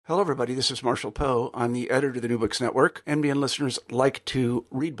Hello, everybody. This is Marshall Poe. I'm the editor of the New Books Network. NBN listeners like to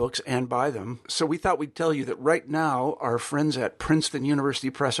read books and buy them. So we thought we'd tell you that right now, our friends at Princeton University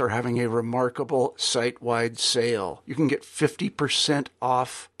Press are having a remarkable site-wide sale. You can get 50%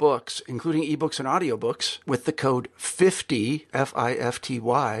 off books, including ebooks and audiobooks, with the code 50,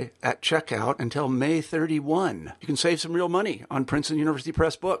 F-I-F-T-Y, at checkout until May 31. You can save some real money on Princeton University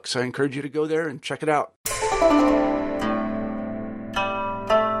Press books. I encourage you to go there and check it out.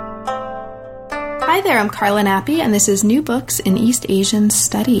 Hi there, I'm Carla Nappi, and this is New Books in East Asian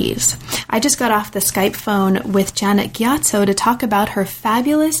Studies. I just got off the Skype phone with Janet Gyatso to talk about her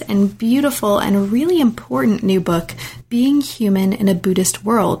fabulous and beautiful and really important new book, Being Human in a Buddhist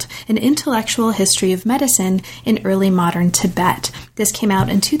World, an intellectual history of medicine in early modern Tibet. This came out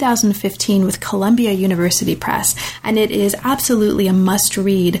in 2015 with Columbia University Press, and it is absolutely a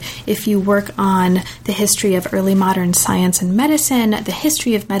must-read if you work on the history of early modern science and medicine, the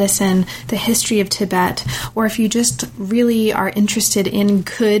history of medicine, the history of Tibet, or if you just really are interested in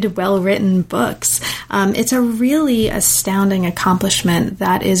good, well-written books. It's a really astounding accomplishment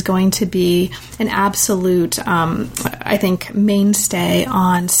that is going to be an absolute, I think, mainstay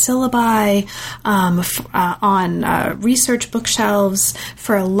on syllabi, on research bookshelves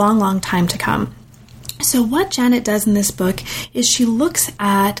for a long, long time to come. So what Janet does in this book is she looks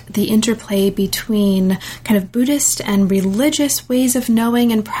at the interplay between kind of Buddhist and religious ways of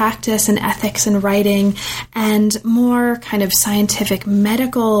knowing and practice and ethics and writing and more kind of scientific,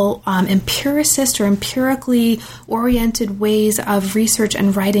 medical, empiricist or empirically oriented ways of research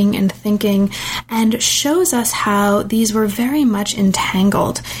and writing and thinking, and shows us how these were very much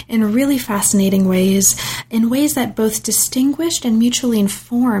entangled in really fascinating ways, in ways that both distinguished and mutually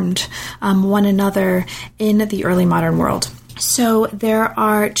informed one another in the early modern world. So there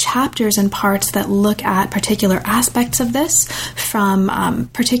are chapters and parts that look at particular aspects of this, from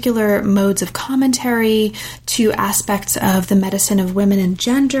particular modes of commentary to aspects of the medicine of women and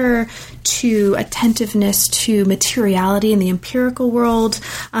gender, to attentiveness to materiality in the empirical world,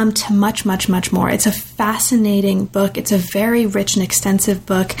 to much, much, much more. It's a fascinating book. It's a very rich and extensive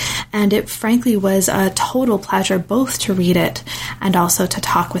book, and it frankly was a total pleasure both to read it and also to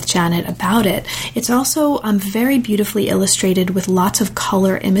talk with Janet about it. It's also very beautifully illustrated with lots of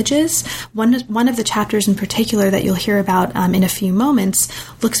color images. One of the chapters in particular that you'll hear about in a few moments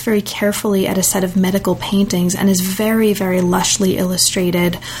looks very carefully at a set of medical paintings and is very, very lushly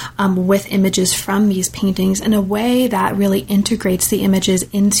illustrated with images from these paintings in a way that really integrates the images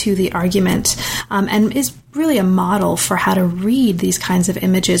into the argument and is really a model for how to read these kinds of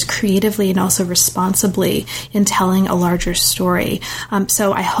images creatively and also responsibly in telling a larger story.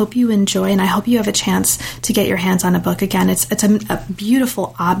 So I hope you enjoy, and I hope you have a chance to get your hands on a book. Again, it's a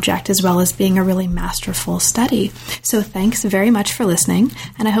beautiful object as well as being a really masterful study. So thanks very much for listening,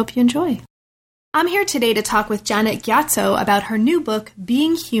 and I hope you enjoy. I'm here today to talk with Janet Gyatso about her new book,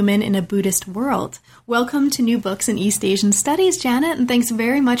 Being Human in a Buddhist World. Welcome to New Books in East Asian Studies, Janet, and thanks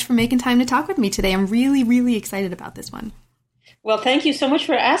very much for making time to talk with me today. I'm really, really excited about this one. Well, thank you so much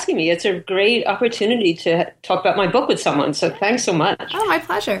for asking me. It's a great opportunity to talk about my book with someone, so thanks so much. Oh, my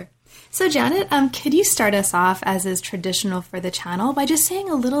pleasure. So, Janet, could you start us off, as is traditional for the channel, by just saying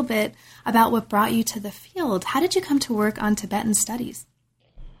a little bit about what brought you to the field? How did you come to work on Tibetan studies?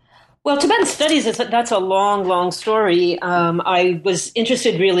 Well, Tibetan studies, that's a long, long story. I was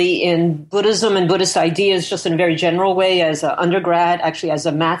interested really in Buddhism and Buddhist ideas just in a very general way as an undergrad, actually as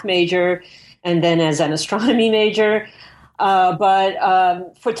a math major, and then as an astronomy major.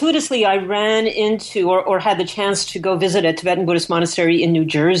 But fortuitously, I ran into or had the chance to go visit a Tibetan Buddhist monastery in New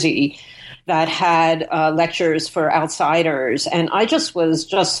Jersey that had lectures for outsiders. And I was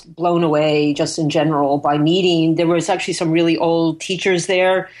just blown away just in general by meeting. There was actually some really old teachers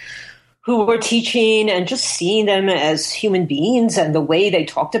there who were teaching and just seeing them as human beings and the way they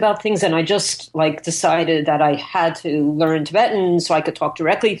talked about things. And I just decided that I had to learn Tibetan so I could talk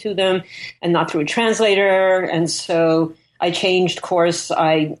directly to them and not through a translator. And so I changed course.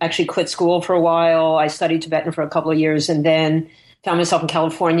 I actually quit school for a while. I studied Tibetan for a couple of years and then found myself in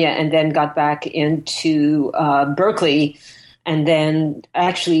California and then got back into Berkeley and then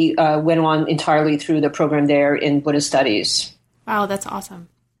actually went on entirely through the program there in Buddhist studies. Wow, that's awesome.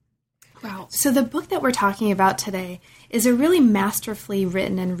 Wow. So the book that we're talking about today is a really masterfully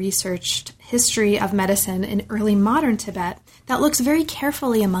written and researched history of medicine in early modern Tibet that looks very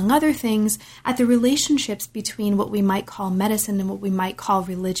carefully, among other things, at the relationships between what we might call medicine and what we might call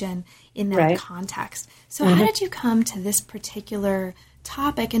religion in that context. So how did you come to this particular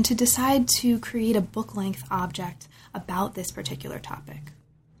topic and to decide to create a book-length object about this particular topic?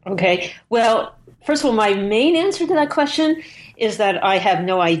 Okay. Well, first of all, my main answer to that question is that I have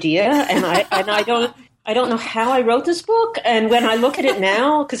no idea, and I don't know how I wrote this book. And when I look at it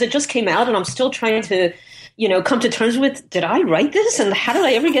now, because it just came out, and I'm still trying to, come to terms with, did I write this, and how did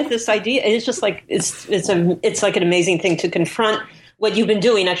I ever get this idea? It's just like it's like an amazing thing to confront what you've been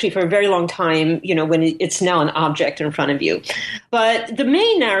doing actually for a very long time, when it's now an object in front of you. But the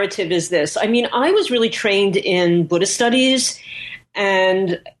main narrative is this. I mean, I was really trained in Buddhist studies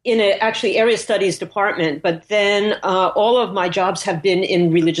and in actually area studies department, but then all of my jobs have been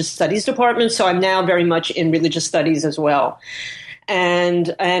in religious studies departments, so I'm now very much in religious studies as well.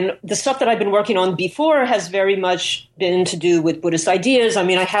 And the stuff that I've been working on before has very much been to do with Buddhist ideas. I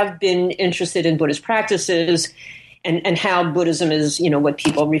mean, I have been interested in Buddhist practices and how Buddhism is, what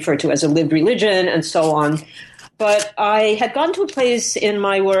people refer to as a lived religion and so on. But I had gotten to a place in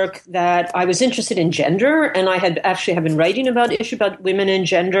my work that I was interested in gender, and I had actually been writing about issue about women and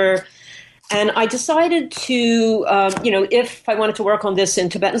gender. And I decided to, if I wanted to work on this in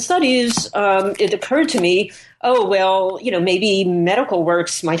Tibetan studies, it occurred to me, maybe medical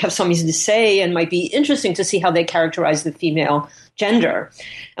works might have something to say and might be interesting to see how they characterize the female gender.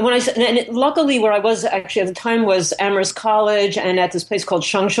 And luckily where I was actually at the time was Amherst College and at this place called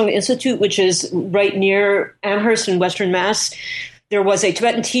Shangshung Institute, which is right near Amherst in Western Mass. There was a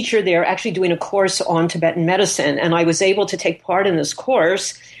Tibetan teacher there actually doing a course on Tibetan medicine, and I was able to take part in this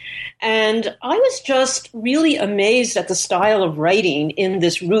course. And I was just really amazed at the style of writing in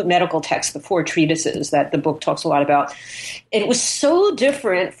this root medical text, the 4 treatises that the book talks a lot about. It was so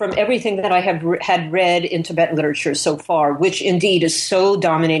different from everything that I had read in Tibetan literature so far, which indeed is so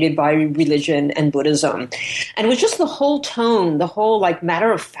dominated by religion and Buddhism. And it was just the whole tone, the whole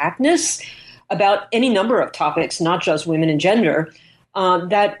matter-of-factness about any number of topics, not just women and gender,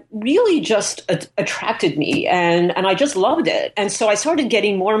 that really just attracted me, and I just loved it. And so I started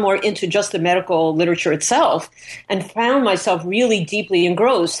getting more and more into just the medical literature itself and found myself really deeply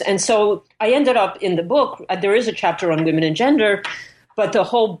engrossed. And so I ended up in the book, there is a chapter on women and gender, but the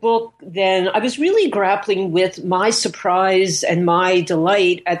whole book then, I was really grappling with my surprise and my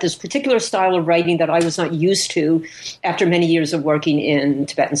delight at this particular style of writing that I was not used to after many years of working in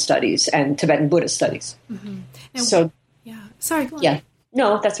Tibetan studies and Tibetan Buddhist studies. Mm-hmm. Sorry, go on. Yeah.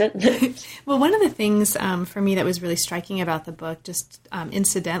 No, that's it. Well, one of the things for me that was really striking about the book, just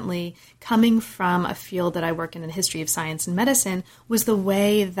incidentally, coming from a field that I work in the history of science and medicine, was the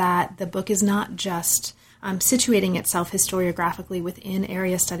way that the book is not just situating itself historiographically within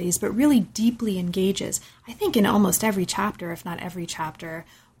area studies, but really deeply engages, I think, in almost every chapter, if not every chapter,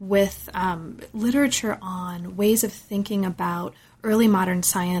 with literature on ways of thinking about early modern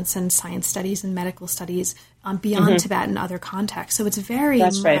science and science studies and medical studies beyond Tibet and other contexts. So it's very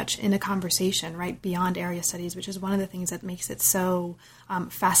much in a conversation, right, beyond area studies, which is one of the things that makes it so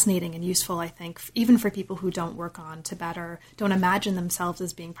fascinating and useful, I think, even for people who don't work on Tibet or don't imagine themselves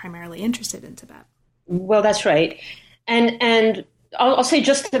as being primarily interested in Tibet. Well, that's right. And I'll say,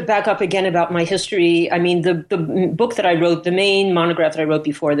 just to back up again about my history, I mean, the book that I wrote, the main monograph that I wrote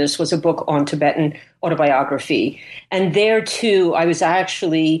before this was a book on Tibetan autobiography. And there, too, I was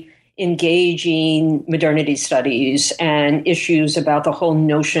actually engaging modernity studies and issues about the whole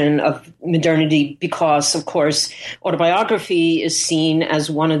notion of modernity because, of course, autobiography is seen as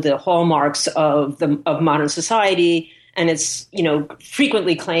one of the hallmarks of modern society. And it's,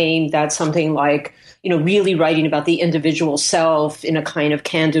 frequently claimed that something like, really writing about the individual self in a kind of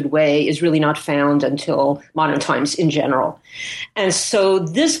candid way is really not found until modern times in general. And so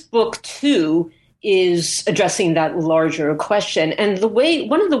this book, too, is addressing that larger question. And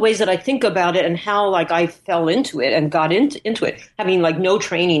one of the ways that I think about it and how I fell into it and got into it, having no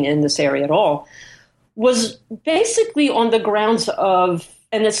training in this area at all, was basically on the grounds of,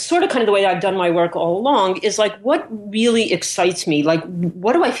 and it's sort of kind of the way I've done my work all along, is what really excites me?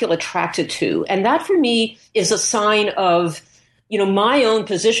 What do I feel attracted to? And that for me is a sign of, my own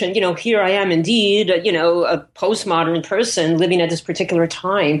position. Here I am indeed, a postmodern person living at this particular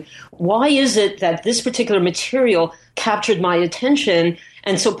time. Why is it that this particular material captured my attention?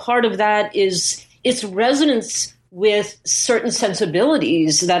 And so part of that is its resonance with certain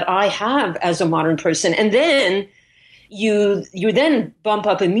sensibilities that I have as a modern person. And then you then bump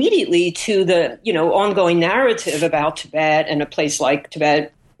up immediately to the, ongoing narrative about Tibet and a place like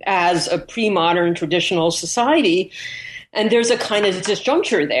Tibet as a pre-modern traditional society. And there's a kind of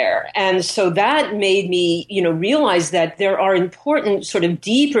disjuncture there. And so that made me, realize that there are important sort of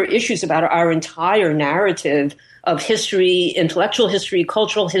deeper issues about our entire narrative of history, intellectual history,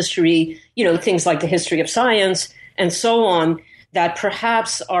 cultural history, things like the history of science and so on, that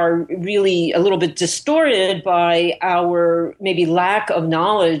perhaps are really a little bit distorted by our maybe lack of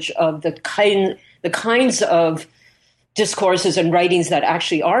knowledge of the kinds of discourses and writings that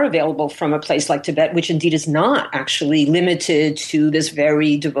actually are available from a place like Tibet, which indeed is not actually limited to this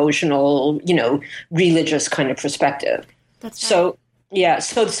very devotional, religious kind of perspective. That's right. So, yeah,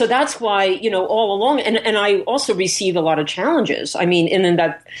 so that's why, all along, and I also receive a lot of challenges. I mean, in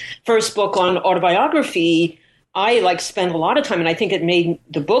that first book on autobiography, I spent a lot of time, and I think it made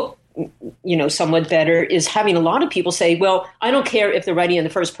the book, somewhat better, is having a lot of people say, well, I don't care if they're writing in the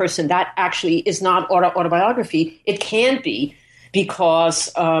first person. That actually is not autobiography. It can be, because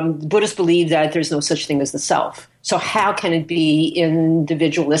Buddhists believe that there's no such thing as the self. So how can it be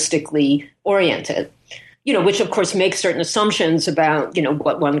individualistically oriented? Which of course makes certain assumptions about,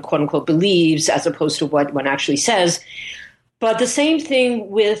 what one quote unquote believes as opposed to what one actually says. But the same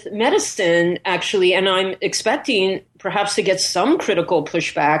thing with medicine, actually, and I'm expecting perhaps to get some critical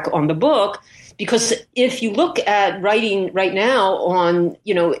pushback on the book, because if you look at writing right now on,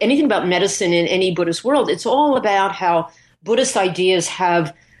 anything about medicine in any Buddhist world, it's all about how Buddhist ideas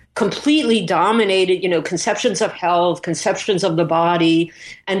have completely dominated, conceptions of health, conceptions of the body,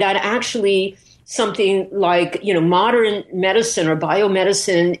 and that actually something like, modern medicine or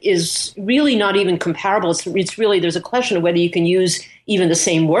biomedicine is really not even comparable. It's really, there's a question of whether you can use even the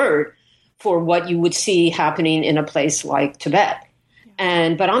same word for what you would see happening in a place like Tibet.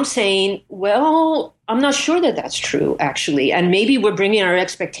 But I'm saying, well, I'm not sure that that's true, actually. And maybe we're bringing our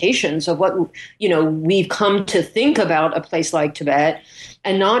expectations of what, we've come to think about a place like Tibet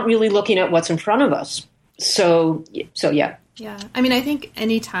and not really looking at what's in front of us. So yeah. Yeah. I mean, I think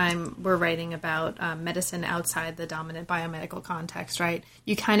anytime we're writing about medicine outside the dominant biomedical context, right,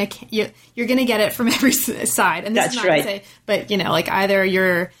 you kind of, you're going to get it from every side. And this That's is not right. to say, but, either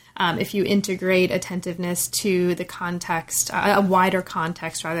you're, if you integrate attentiveness to the context, a wider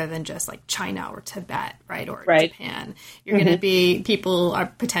context rather than just like China or Tibet, right, or Japan, you're going to be, people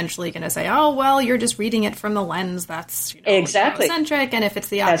are potentially going to say, oh, well, you're just reading it from the lens that's exactly centric, and if it's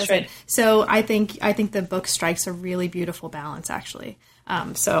the opposite. Right. So I think the book strikes a really beautiful balance, actually.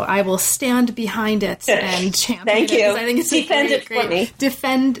 So I will stand behind it and champion Thank it, you. I think it's Defend a it for me.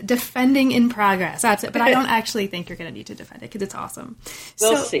 Defending in progress. That's it. But I don't actually think you're going to need to defend it because it's awesome.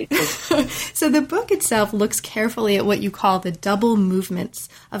 We'll see. So the book itself looks carefully at what you call the double movements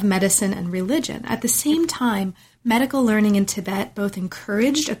of medicine and religion. At the same time, medical learning in Tibet both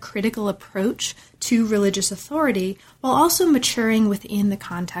encouraged a critical approach to religious authority while also maturing within the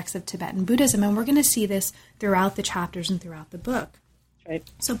context of Tibetan Buddhism. And we're going to see this throughout the chapters and throughout the book. Right.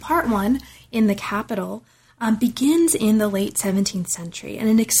 So part one, in the capital, begins in the late 17th century, and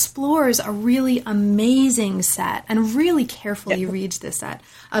it explores a really amazing set, and really carefully reads this set,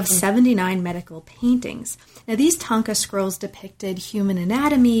 of 79 medical paintings. Now, these Thangka scrolls depicted human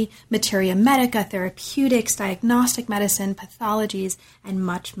anatomy, materia medica, therapeutics, diagnostic medicine, pathologies, and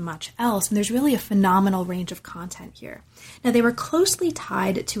much, much else. And there's really a phenomenal range of content here. Now, they were closely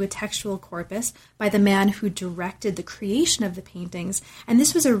tied to a textual corpus by the man who directed the creation of the paintings, and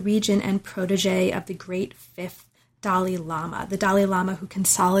this was a regent and protege of the great fifth Dalai Lama, the Dalai Lama who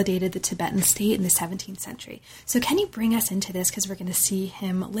consolidated the Tibetan state in the 17th century. So can you bring us into this, because we're going to see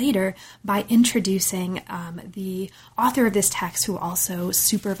him later, by introducing the author of this text who also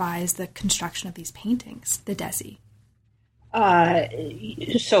supervised the construction of these paintings, the Desi?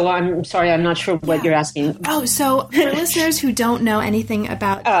 So I'm sorry, I'm not sure what you're asking. Oh, so for listeners who don't know anything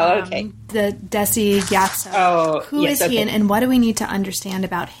about the Desi Gyatso, who is he and what do we need to understand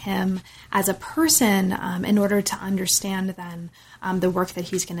about him as a person in order to understand then the work that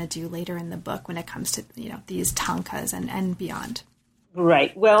he's going to do later in the book when it comes to these Thangkas and beyond?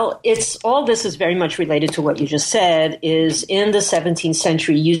 Right. Well, all this is very much related to what you just said, is in the 17th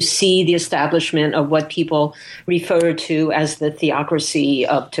century, you see the establishment of what people refer to as the theocracy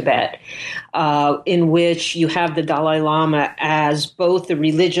of Tibet, in which you have the Dalai Lama as both the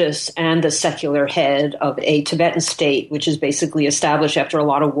religious and the secular head of a Tibetan state, which is basically established after a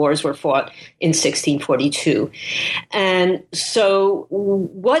lot of wars were fought in 1642. And so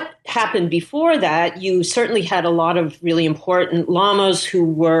what happened before that, you certainly had a lot of really important lamas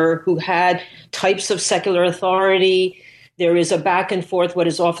who had types of secular authority. There is a back and forth, what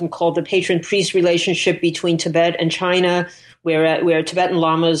is often called the patron-priest relationship between Tibet and China, where Tibetan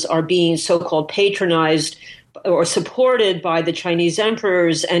lamas are being so-called patronized or supported by the Chinese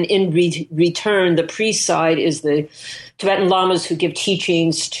emperors, and in return, the priest side is the Tibetan lamas who give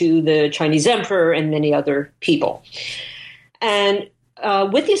teachings to the Chinese emperor and many other people. And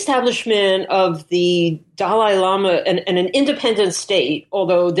with the establishment of the Dalai Lama and an independent state,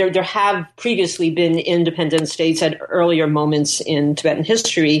 although there have previously been independent states at earlier moments in Tibetan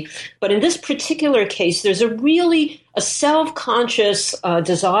history, but in this particular case, there's a self-conscious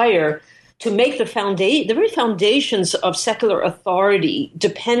desire to make the very foundations of secular authority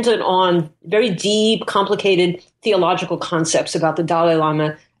dependent on very deep, complicated theological concepts about the Dalai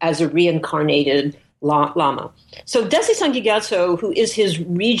Lama as a reincarnated Lama. So Desi Sangye Gyatso, who is his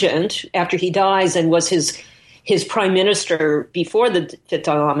regent after he dies and was his prime minister before the fifth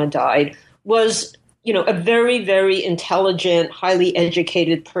Dalai Lama died, was, a very, very intelligent, highly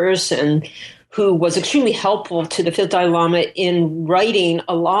educated person who was extremely helpful to the fifth Dalai Lama in writing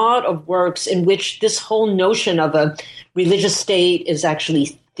a lot of works in which this whole notion of a religious state is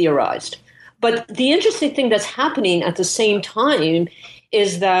actually theorized. But the interesting thing that's happening at the same time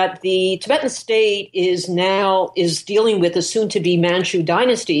is that the Tibetan state is dealing with the soon-to-be Manchu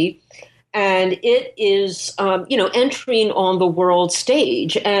dynasty, and it is, entering on the world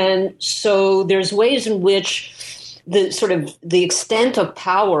stage. And so there's ways in which the extent of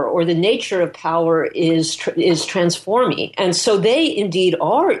power or the nature of power is transforming. And so they indeed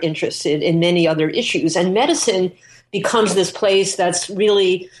are interested in many other issues. And medicine becomes this place that's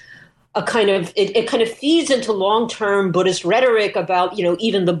really it kind of feeds into long-term Buddhist rhetoric about,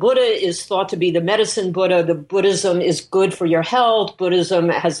 even the Buddha is thought to be the medicine Buddha. The Buddhism is good for your health. Buddhism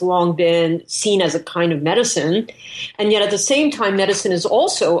has long been seen as a kind of medicine. And yet at the same time, medicine is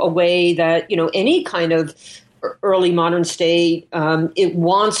also a way that, any kind of early modern state, it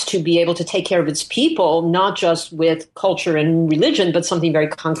wants to be able to take care of its people, not just with culture and religion, but something very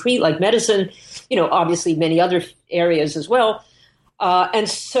concrete like medicine, obviously many other areas as well. And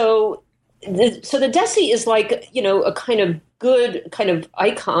so the Desi is like, a kind of good kind of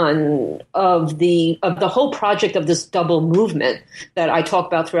icon of the whole project of this double movement that I talk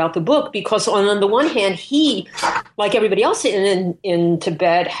about throughout the book, because on the one hand, he, like everybody else in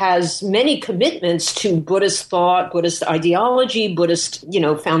Tibet, has many commitments to Buddhist thought, Buddhist ideology, Buddhist,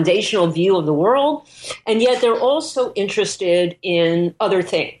 foundational view of the world. And yet they're also interested in other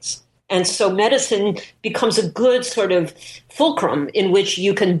things. And so medicine becomes a good sort of fulcrum in which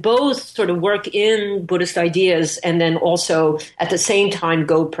you can both sort of work in Buddhist ideas and then also at the same time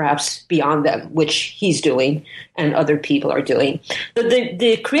go perhaps beyond them, which he's doing and other people are doing.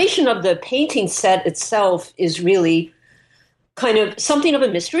 The creation of the painting set itself is really kind of something of a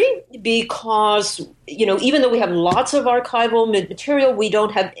mystery because, even though we have lots of archival material, we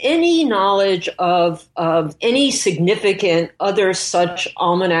don't have any knowledge of any significant other such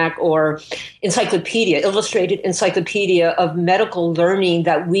almanac or encyclopedia, illustrated encyclopedia of medical learning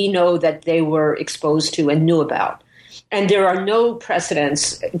that we know that they were exposed to and knew about. And there are no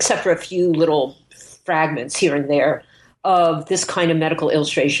precedents, except for a few little fragments here and there, of this kind of medical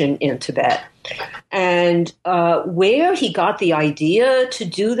illustration in Tibet. And where he got the idea to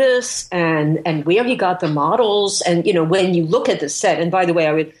do this and where he got the models, and, when you look at the set, and by the way,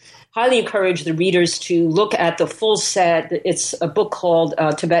 I would highly encourage the readers to look at the full set. It's a book called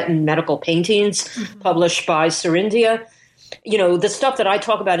Tibetan Medical Paintings, published by Serindia. The stuff that I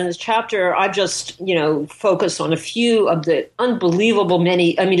talk about in this chapter, I just, focus on a few of the unbelievable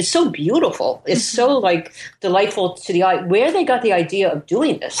many. I mean, it's so beautiful. It's so delightful to the eye. Where they got the idea of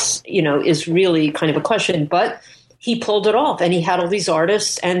doing this, is really kind of a question. But he pulled it off and he had all these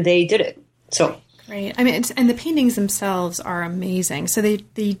artists and they did it. So. Right. I mean, and the paintings themselves are amazing. So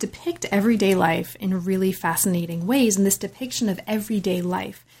they depict everyday life in really fascinating ways. And this depiction of everyday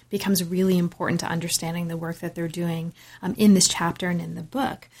life becomes really important to understanding the work that they're doing in this chapter and in the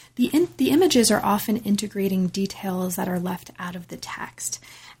book. The images are often integrating details that are left out of the text.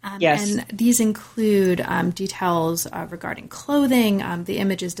 Yes. And these include details regarding clothing. The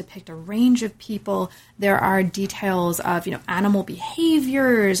images depict a range of people. There are details of, animal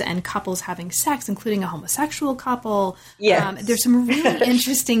behaviors and couples having sex, including a homosexual couple. Yes. There's some really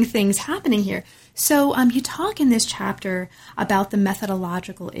interesting things happening here. So you talk in this chapter about the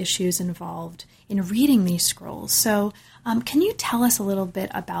methodological issues involved in reading these scrolls. So can you tell us a little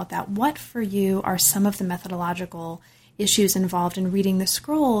bit about that? What for you are some of the methodological issues involved in reading the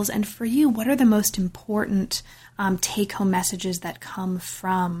scrolls? And for you, what are the most important take-home messages that come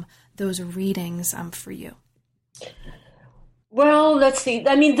from those readings for you? Well, let's see.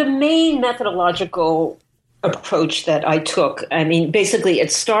 I mean, the main methodological approach that I took, basically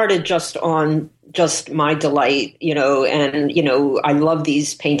it started just on just my delight, and, I love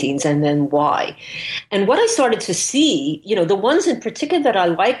these paintings, and then why? And what I started to see, the ones in particular that I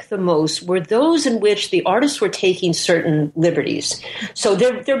liked the most were those in which the artists were taking certain liberties. So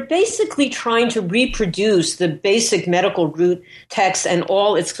they're basically trying to reproduce the basic medical root text and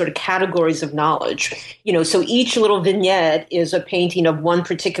all its sort of categories of knowledge. So each little vignette is a painting of one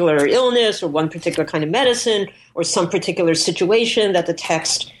particular illness or one particular kind of medicine or some particular situation that the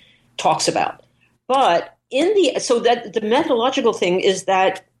text talks about. But so that the methodological thing is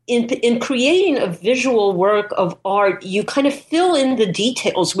that in creating a visual work of art, you kind of fill in the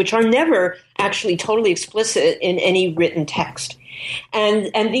details, which are never actually totally explicit in any written text.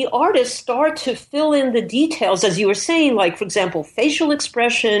 And the artists start to fill in the details, as you were saying, like, for example, facial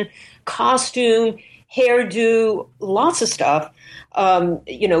expression, costume, hairdo, lots of stuff.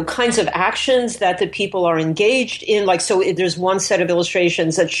 Kinds of actions that the people are engaged in. Like, so there's one set of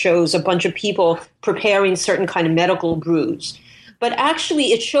illustrations that shows a bunch of people preparing certain kind of medical brews. But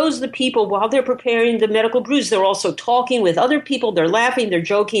actually, it shows the people while they're preparing the medical brews, they're also talking with other people, they're laughing, they're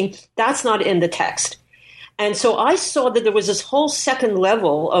joking. That's not in the text. And so I saw that there was this whole second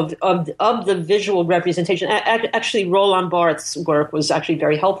level of the visual representation. Actually, Roland Barthes' work was actually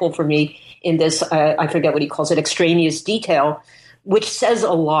very helpful for me in this, I forget what he calls it, extraneous detail, which says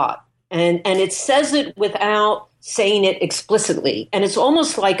a lot. And it says it without saying it explicitly. And it's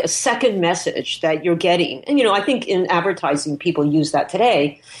almost like a second message that you're getting. And, I think in advertising, people use that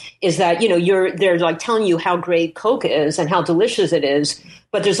today, is that, they're like telling you how great Coke is and how delicious it is.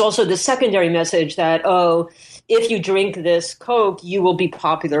 But there's also the secondary message that, if you drink this Coke, you will be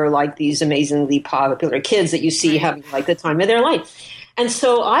popular like these amazingly popular kids that you see having like the time of their life. And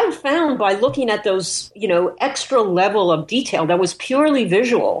so I found by looking at those, extra level of detail that was purely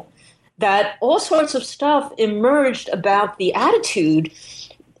visual, that all sorts of stuff emerged about the attitude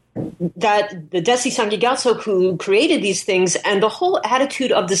that the Desi Sangigazzo, who created these things, and the whole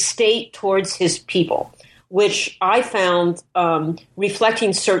attitude of the state towards his people, which I found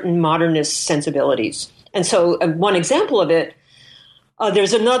reflecting certain modernist sensibilities. And so one example of it,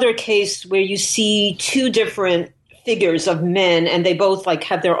 there's another case where you see two different figures of men, and they both like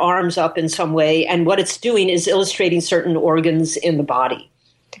have their arms up in some way. And what it's doing is illustrating certain organs in the body.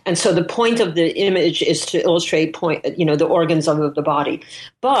 And so the point of the image is to illustrate the organs of the body.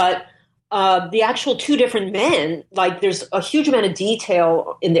 But the actual two different men, like there's a huge amount of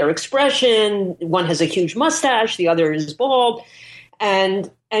detail in their expression. One has a huge mustache, the other is bald.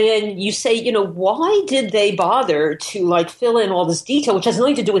 And you say, why did they bother to like fill in all this detail, which has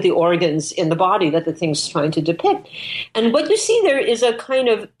nothing to do with the organs in the body that the thing's trying to depict? And what you see there is a kind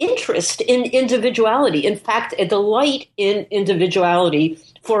of interest in individuality. In fact, a delight in individuality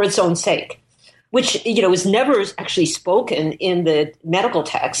for its own sake, which, is never actually spoken in the medical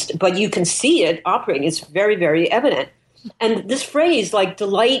text, but you can see it operating. It's very, very evident. And this phrase, like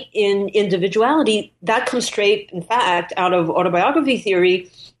delight in individuality, that comes straight, in fact, out of autobiography theory.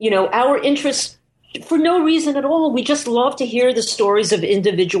 Our interests, for no reason at all, we just love to hear the stories of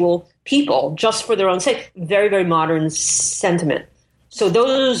individual people just for their own sake. Very, very modern sentiment. So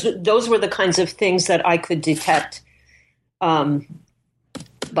those were the kinds of things that I could detect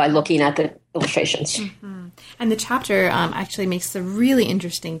by looking at the illustrations. Mm-hmm. And the chapter actually makes the really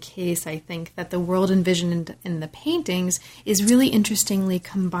interesting case, I think, that the world envisioned in the paintings is really interestingly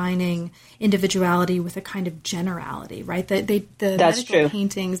combining individuality with a kind of generality, right? The medical true.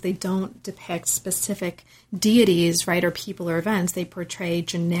 Paintings, they don't depict specific deities, right, or people or events. They portray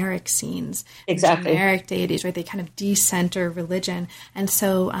generic scenes, exactly. Generic deities, right? They kind of decenter religion. And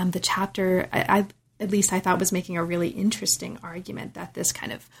so the chapter, at least I thought, was making a really interesting argument that this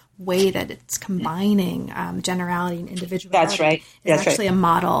kind of way that it's combining generality and individuality is actually a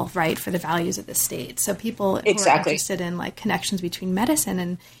model, right, for the values of the state. So people who are interested in like connections between medicine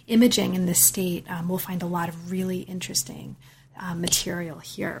and imaging in the state will find a lot of really interesting material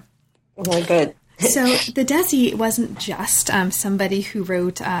here. Very good. So the Desi wasn't just somebody who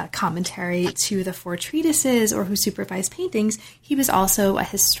wrote commentary to the four treatises or who supervised paintings. He was also a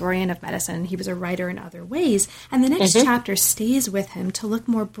historian of medicine. He was a writer in other ways. And the next chapter stays with him to look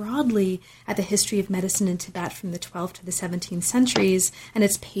more broadly at the history of medicine in Tibet from the 12th to the 17th centuries and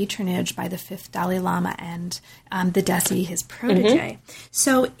its patronage by the 5th Dalai Lama and the Desi, his protege.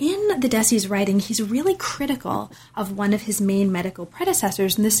 So in the Desi's writing, he's really critical of one of his main medical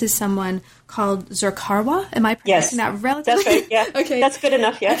predecessors, and this is someone called Zurkarwa. Am I pronouncing that relatively? That's right, yeah. Okay. That's good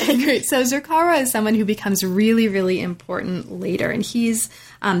enough, yeah. Okay, great. So Zurkarwa is someone who becomes really, really important later, and he's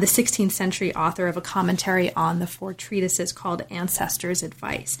the 16th century author of a commentary on the 4 treatises called Ancestors'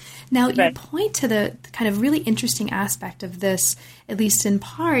 Advice. Now, you point to the kind of really interesting aspect of this, at least in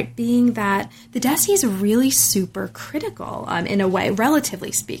part, being that the Deci is really super critical, in a way,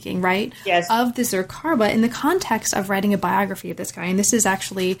 relatively speaking, right? Yes. Of the Zurqarba in the context of writing a biography of this guy. And this is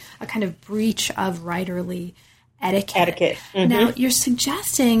actually a kind of breach of writerly etiquette. Mm-hmm. Now, you're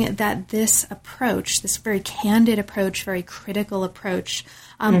suggesting that this approach, this very candid approach, very critical approach,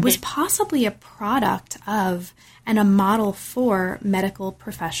 was possibly a product of and a model for medical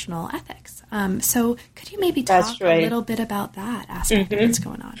professional ethics. So could you maybe talk a little bit about that aspect of what's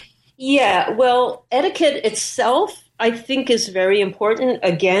going on? Yeah, well, etiquette itself, I think, is very important,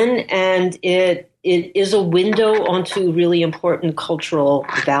 again, and it is a window onto really important cultural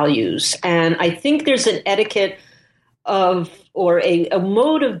values. And I think there's an etiquette or a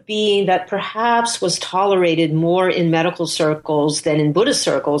mode of being that perhaps was tolerated more in medical circles than in Buddhist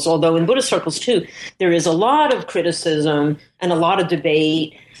circles, although in Buddhist circles, too, there is a lot of criticism and a lot of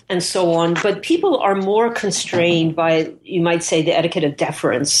debate and so on. But people are more constrained by, you might say, the etiquette of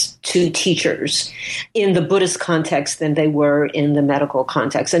deference to teachers in the Buddhist context than they were in the medical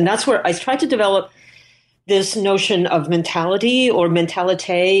context. And that's where I tried to develop this notion of mentality or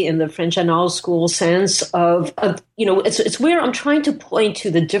mentalité in the French Annales School sense of it's where I'm trying to point to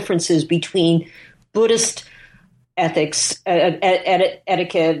the differences between Buddhist ethics,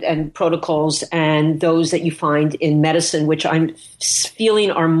 etiquette and protocols and those that you find in medicine, which I'm feeling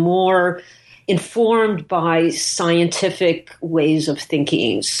are more informed by scientific ways of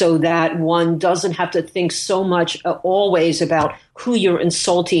thinking, so that one doesn't have to think so much always about who you're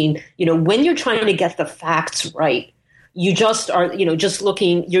insulting. When you're trying to get the facts right, you just are, just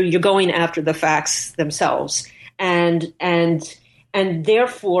looking, you're going after the facts themselves. And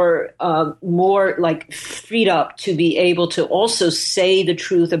therefore more like freed up to be able to also say the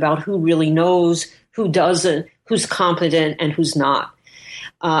truth about who really knows, who doesn't, who's competent and who's not.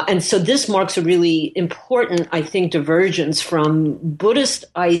 And so this marks a really important, I think, divergence from Buddhist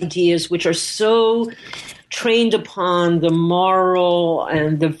ideas, which are so trained upon the moral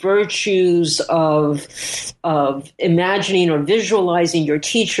and the virtues of imagining or visualizing your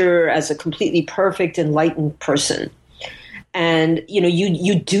teacher as a completely perfect, enlightened person. And,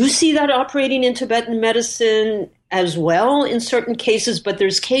 you do see that operating in Tibetan medicine as well in certain cases, but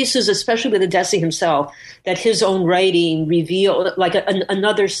there's cases, especially with the Deci himself, that his own writing reveal, like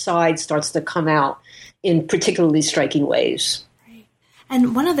another side starts to come out in particularly striking ways. Right.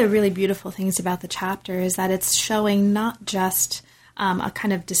 And one of the really beautiful things about the chapter is that it's showing not just a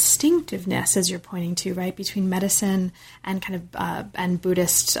kind of distinctiveness, as you're pointing to, right, between medicine and kind of and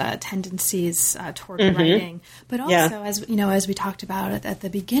Buddhist tendencies toward writing, but also, as we talked about at the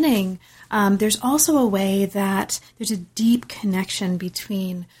beginning, there's also a way that there's a deep connection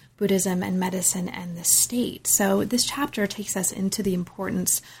between Buddhism and medicine and the state. So this chapter takes us into the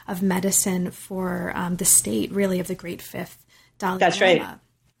importance of medicine for the state, really, of the Great Fifth Dalai Lama. That's right.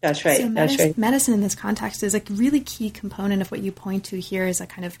 That's right. So That's right. Medicine in this context is a really key component of what you point to here as a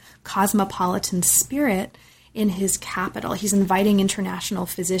kind of cosmopolitan spirit in his capital. He's inviting international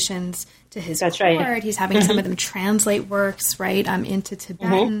physicians to his court. Right. He's having some of them translate works, right, into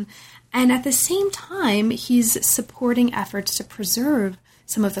Tibetan. And at the same time, he's supporting efforts to preserve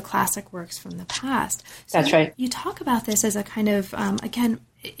some of the classic works from the past. So That's right. You talk about this as a kind of, again,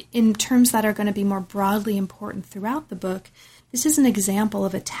 in terms that are going to be more broadly important throughout the book. This is an example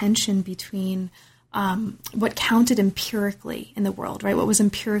of a tension between what counted empirically in the world, right? What was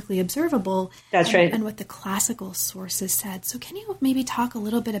empirically observable. That's right. And what the classical sources said. So can you maybe talk a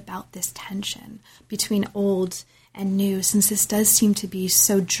little bit about this tension between old and new, since this does seem to be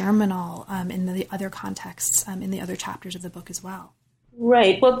so germinal in the other contexts, in the other chapters of the book as well?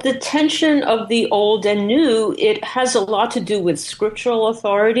 Right. Well, the tension of the old and new, it has a lot to do with scriptural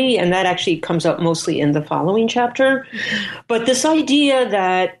authority, and that actually comes up mostly in the following chapter. But this idea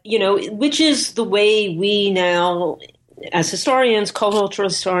that, which is the way we now, as historians, cultural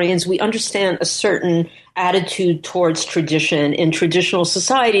historians, we understand a certain attitude towards tradition in traditional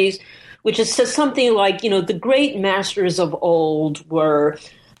societies, which is says something like, the great masters of old were,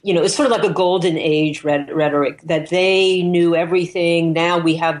 it's sort of like a golden age rhetoric that they knew everything. Now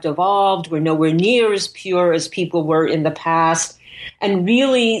we have devolved. We're nowhere near as pure as people were in the past. And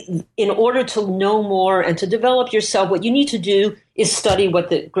really, in order to know more and to develop yourself, what you need to do is study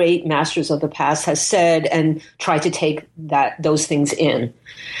what the great masters of the past has said and try to take those things in.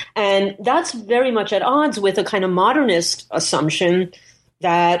 And that's very much at odds with a kind of modernist assumption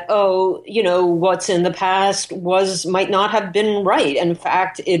that, what's in the past might not have been right. In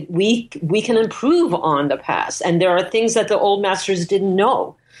fact, we can improve on the past. And there are things that the old masters didn't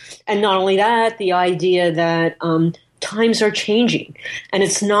know. And not only that, the idea that times are changing. And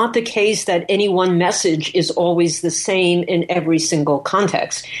it's not the case that any one message is always the same in every single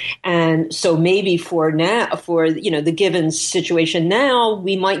context. And so maybe for the given situation now,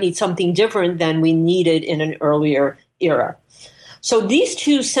 we might need something different than we needed in an earlier era. So these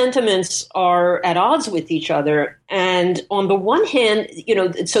two sentiments are at odds with each other. And on the one hand,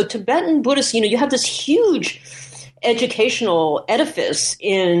 so Tibetan Buddhists, you have this huge educational edifice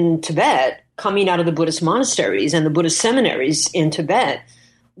in Tibet coming out of the Buddhist monasteries and the Buddhist seminaries in Tibet,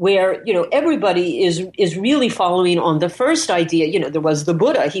 where, everybody is really following on the first idea. There was the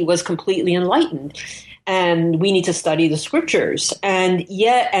Buddha. He was completely enlightened. And we need to study the scriptures. And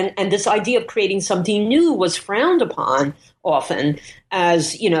yet, and this idea of creating something new was frowned upon often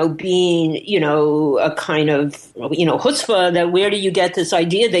as, being, a kind of, chutzpah, that where do you get this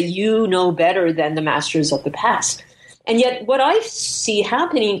idea that you know better than the masters of the past? And yet what I see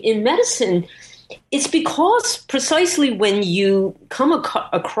happening in medicine, it's because precisely when you come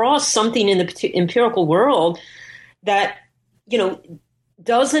across something in the empirical world that,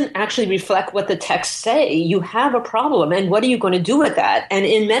 doesn't actually reflect what the texts say, you have a problem. And what are you going to do with that? And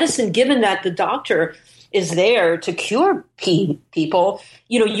in medicine, given that the doctor is there to cure people,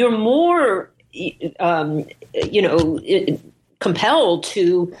 you're more, compelled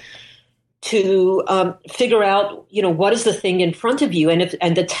to figure out, what is the thing in front of you,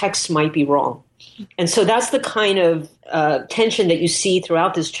 and the text might be wrong. And so that's the kind of tension that you see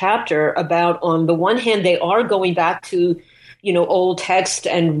throughout this chapter about, on the one hand, they are going back to, old text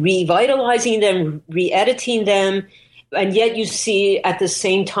and revitalizing them, re-editing them. And yet you see at the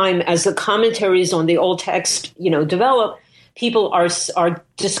same time as the commentaries on the old text, develop, people are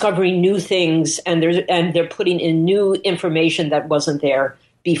discovering new things, and they're putting in new information that wasn't there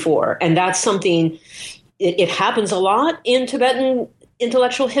before. And that's something, it happens a lot in Tibetan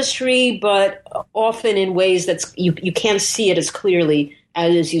intellectual history, but often in ways that you can't see it as clearly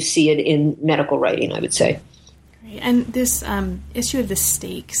as you see it in medical writing, I would say. Great. And this issue of the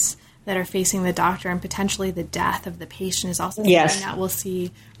stakes that are facing the doctor and potentially the death of the patient is also something that we'll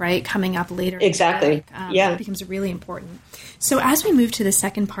see, right, coming up later. Exactly. It becomes really important. So as we move to the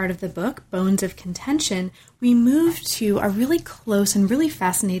second part of the book, Bones of Contention, we move to a really close and really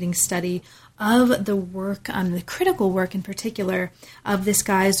fascinating study of the work, the critical work in particular, of this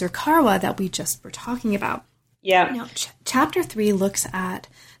guy Zurkarwa that we just were talking about. Yeah. Now, Chapter 3 looks at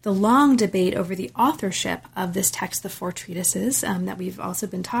the long debate over the authorship of this text, the four treatises that we've also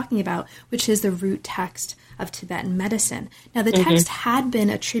been talking about, which is the root text of Tibetan medicine. Now, the text had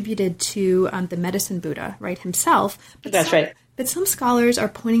been attributed to the medicine Buddha, right, himself. But That's right. But some scholars are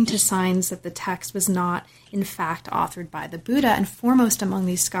pointing to signs that the text was not, in fact, authored by the Buddha, and foremost among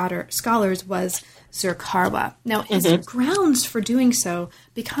these scholars was Zurkarwa. Now, his grounds for doing so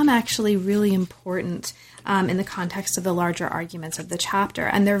become actually really important in the context of the larger arguments of the chapter,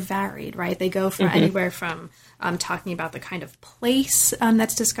 and they're varied, right? They go from anywhere from talking about the kind of place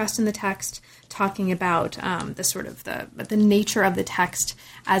that's discussed in the text, talking about the sort of the nature of the text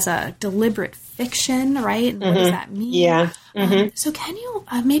as a deliberate fiction, right? And what does that mean? Yeah. So can you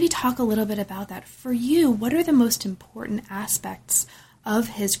maybe talk a little bit about that? For you, what are the most important aspects of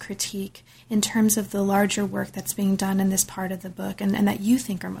his critique in terms of the larger work that's being done in this part of the book and that you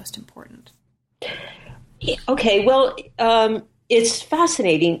think are most important? Okay, well, it's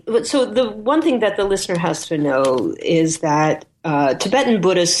fascinating. So the one thing that the listener has to know is that Tibetan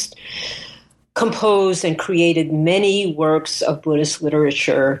Buddhists composed and created many works of Buddhist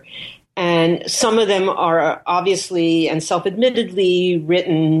literature, and some of them are obviously and self-admittedly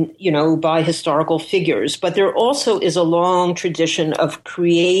written, by historical figures. But there also is a long tradition of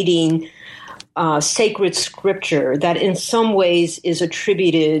creating sacred scripture that in some ways is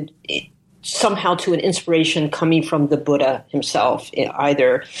attributed somehow to an inspiration coming from the Buddha himself,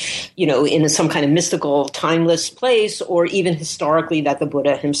 either, in some kind of mystical, timeless place, or even historically that the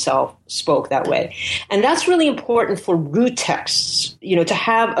Buddha himself spoke that way. And that's really important for root texts, to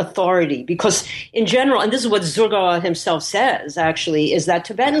have authority, because in general, and this is what Zurkarwa himself says, actually, is that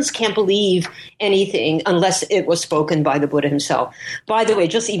Tibetans can't believe anything unless it was spoken by the Buddha himself. By the way,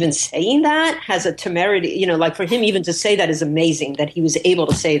 just even saying that has a temerity, like for him even to say that is amazing, that he was able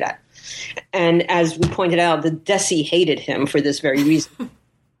to say that. And as we pointed out, the Desi hated him for this very reason.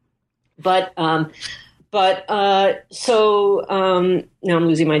 But But now I'm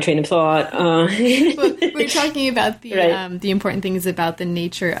losing my train of thought. Well, we're talking about Right. The important things about the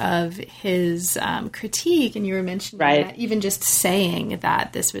nature of his critique, and you were mentioning that even just saying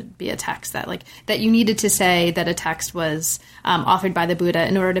that this would be a text that you needed to say that a text was authored by the Buddha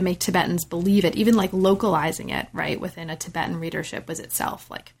in order to make Tibetans believe it. Even like localizing it within a Tibetan readership was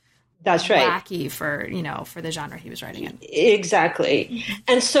itself that's right, wacky for the genre he was writing in. Exactly,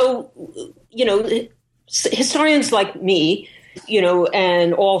 and so historians like me,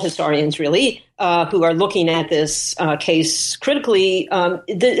 and all historians really, who are looking at this case critically,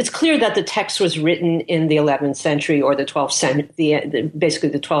 it's clear that the text was written in the 11th century or the 12th century, basically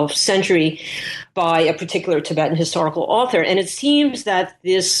the 12th century, by a particular Tibetan historical author. And it seems that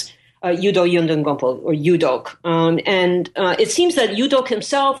this Yudo Yundun Gompo, or Yudok. It seems that Yudok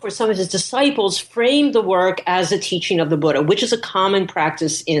himself or some of his disciples framed the work as a teaching of the Buddha, which is a common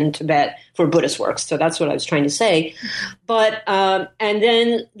practice in Tibet for Buddhist works. So that's what I was trying to say. But, and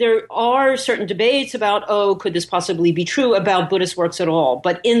then there are certain debates about, could this possibly be true about Buddhist works at all?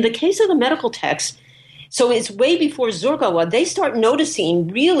 But in the case of the medical text, so it's way before Zorgawa, they start noticing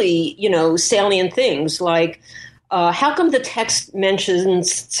really, salient things like, how come the text mentions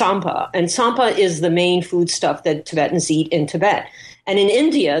tsampa? And tsampa is the main foodstuff that Tibetans eat in Tibet. And in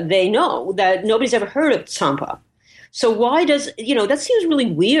India, they know that nobody's ever heard of tsampa. So why does, that seems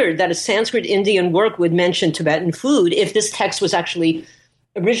really weird that a Sanskrit Indian work would mention Tibetan food if this text was actually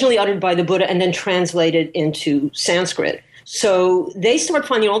originally uttered by the Buddha and then translated into Sanskrit. So they start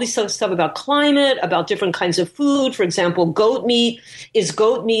finding all this stuff about climate, about different kinds of food. For example, goat meat. Is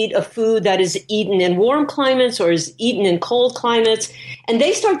goat meat a food that is eaten in warm climates or is eaten in cold climates? And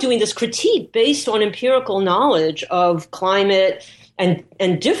they start doing this critique based on empirical knowledge of climate and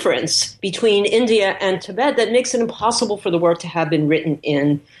difference between India and Tibet that makes it impossible for the work to have been written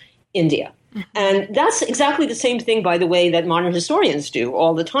in India. And that's exactly the same thing, by the way, that modern historians do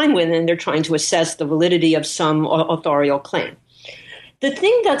all the time when they're trying to assess the validity of some authorial claim. The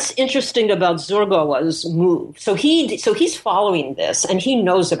thing that's interesting about Zorgawa's move, so he's following this and he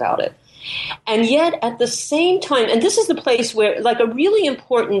knows about it. And yet at the same time, and this is the place where a really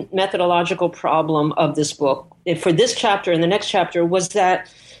important methodological problem of this book for this chapter and the next chapter was that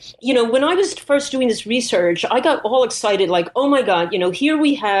when I was first doing this research, I got all excited, oh my God, here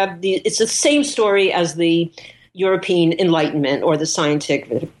we have it's the same story as the European Enlightenment or the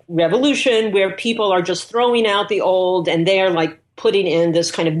Scientific Revolution, where people are just throwing out the old and they're putting in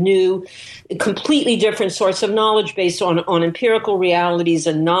this kind of new, completely different source of knowledge based on empirical realities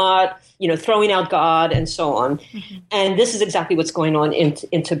and not, throwing out God and so on. Mm-hmm. And this is exactly what's going on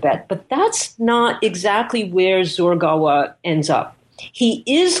in Tibet. But that's not exactly where Zorgawa ends up. He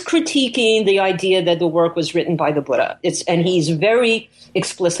is critiquing the idea that the work was written by the Buddha. And he's very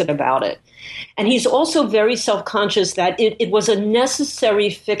explicit about it. And he's also very self-conscious that it was a necessary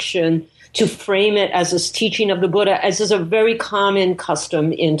fiction to frame it as a teaching of the Buddha, as is a very common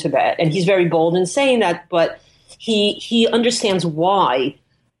custom in Tibet. And he's very bold in saying that, but he understands why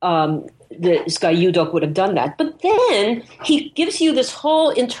this guy Yudok would have done that. But then he gives you this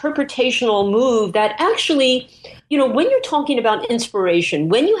whole interpretational move that actually, when you're talking about inspiration,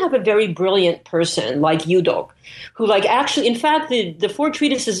 when you have a very brilliant person like Yudok, who actually, in fact, the four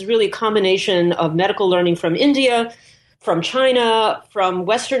treatises is really a combination of medical learning from India, from China, from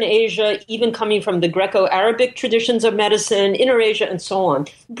Western Asia, even coming from the Greco-Arabic traditions of medicine, Inner Asia, and so on.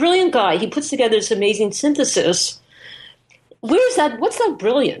 Brilliant guy. He puts together this amazing synthesis. Where's that? What's that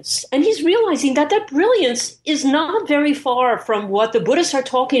brilliance? And he's realizing that brilliance is not very far from what the Buddhists are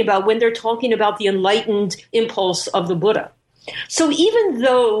talking about when they're talking about the enlightened impulse of the Buddha. So even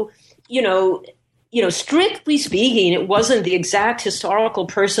though, strictly speaking, it wasn't the exact historical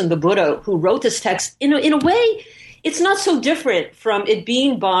person, the Buddha, who wrote this text, in a way, it's not so different from it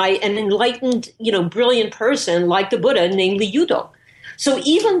being by an enlightened, brilliant person like the Buddha, namely Yudok. So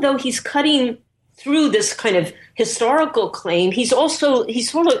even though he's cutting through this kind of historical claim, he's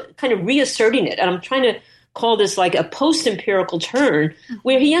sort of kind of reasserting it. And I'm trying to call this a post-empirical turn,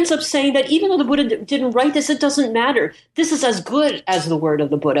 where he ends up saying that even though the Buddha didn't write this, it doesn't matter. This is as good as the word of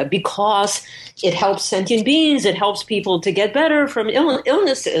the Buddha because it helps sentient beings, it helps people to get better from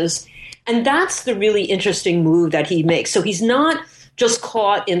illnesses. And that's the really interesting move that he makes. So he's not just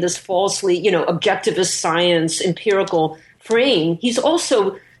caught in this falsely, objectivist science, empirical frame. He's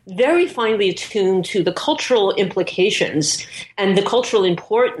also very finely attuned to the cultural implications and the cultural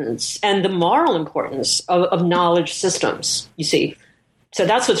importance and the moral importance of knowledge systems, you see. So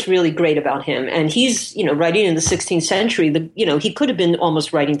that's what's really great about him. And he's, writing in the 16th century, he could have been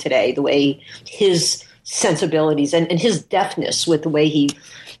almost writing today, the way his sensibilities and his deftness with the way he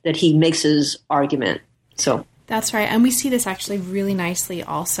makes his argument. So that's right. And we see this actually really nicely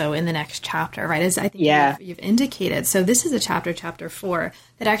also in the next chapter, right? As I think you've indicated. So this is a chapter 4,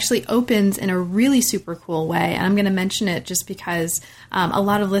 that actually opens in a really super cool way. And I'm going to mention it just because a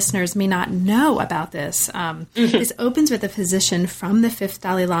lot of listeners may not know about this. This opens with a physician from the 5th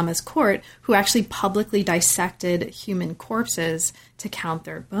Dalai Lama's court who actually publicly dissected human corpses to count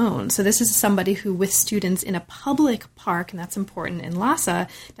their bones. So this is somebody who, with students in a public park, and that's important in Lhasa,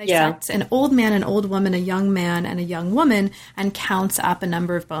 dissects an old man, an old woman, a young man, and a young woman, and counts up a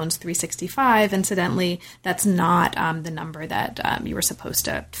number of bones, 365. Incidentally, that's not the number that you were supposed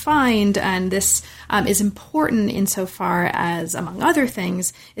to find. And this is important insofar as, among other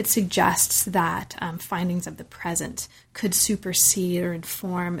things, it suggests that findings of the present could supersede or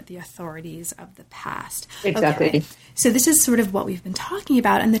inform the authorities of the past. Exactly. Okay. So this is sort of what we've been talking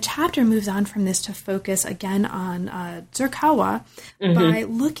about, and the chapter moves on from this to focus again on Zurkawa by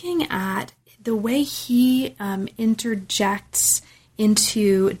looking at the way he interjects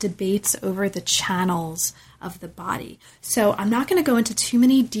into debates over the channels of the body. So I'm not going to go into too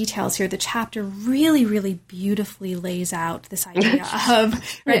many details here. The chapter really, really beautifully lays out this idea of,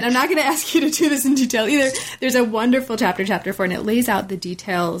 right, and I'm not going to ask you to do this in detail either. There's a wonderful chapter 4, and it lays out the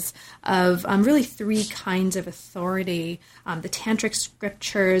details of really 3 kinds of authority. The tantric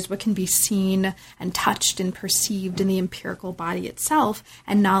scriptures, what can be seen and touched and perceived in the empirical body itself,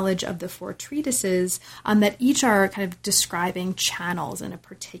 and knowledge of the 4 treatises that each are kind of describing channels in a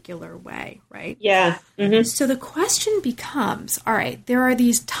particular way, right? Yeah. Mm-hmm. So the question becomes, all right, there are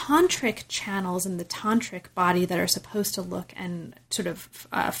these tantric channels in the tantric body that are supposed to look and sort of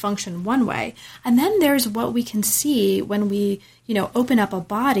function one way. And then there's what we can see when we, open up a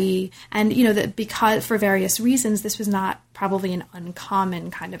body, and, that because for various reasons, this was not probably an uncommon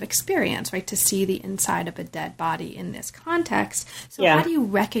kind of experience, right? To see the inside of a dead body in this context. So how do you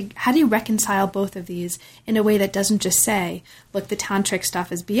reconcile both of these in a way that doesn't just say, look, the tantric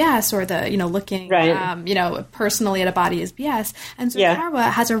stuff is BS, or the, looking, personally at a body is BS. And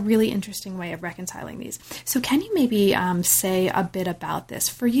Zurkawa has a really interesting way of reconciling these. So can you maybe say a bit about this?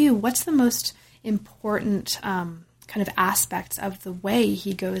 For you, what's the most important kind of aspects of the way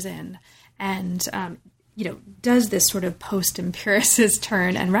he goes in and, does this sort of post-empiricist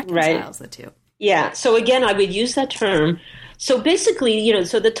turn and reconciles the two? Yeah. So again, I would use that term. So basically,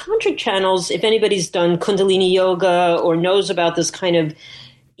 so the tantric channels, if anybody's done Kundalini yoga or knows about this kind of,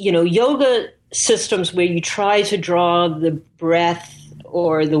 yoga systems where you try to draw the breath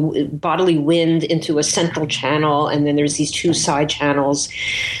or the bodily wind into a central channel, and then there's these 2 side channels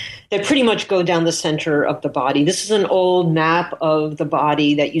that pretty much go down the center of the body. This is an old map of the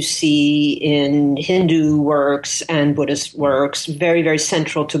body that you see in Hindu works and Buddhist works, very, very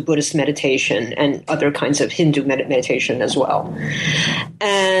central to Buddhist meditation and other kinds of Hindu meditation as well.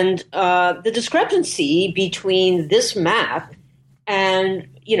 And the discrepancy between this map and,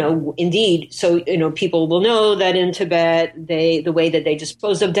 indeed, so, people will know that in Tibet, the way that they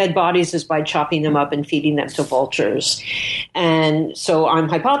dispose of dead bodies is by chopping them up and feeding them to vultures. And so I'm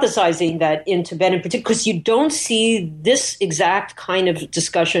hypothesizing that in Tibet in particular, because you don't see this exact kind of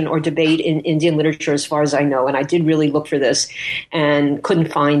discussion or debate in Indian literature as far as I know, and I did really look for this and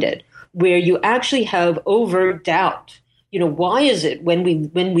couldn't find it, where you actually have overt doubt. Why is it when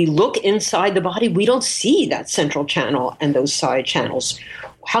we look inside the body, we don't see that central channel and those side channels?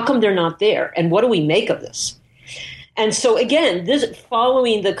 How come they're not there? And what do we make of this? And so again, this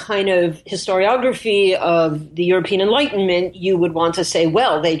following the kind of historiography of the European Enlightenment, you would want to say,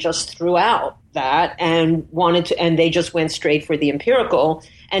 well, they just threw out that and they just went straight for the empirical.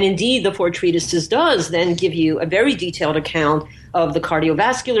 And indeed, the 4 treatises does then give you a very detailed account of the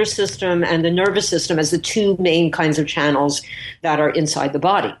cardiovascular system and the nervous system as the 2 main kinds of channels that are inside the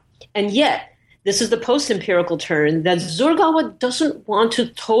body. And yet, this is the post-empirical turn that Zurkawa doesn't want to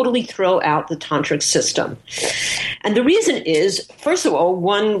totally throw out the tantric system. And the reason is, first of all,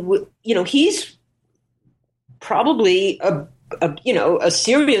 he's probably a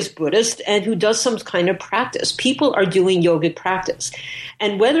serious Buddhist and who does some kind of practice. People are doing yogic practice.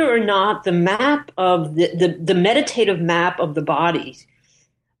 And whether or not the map of the meditative map of the body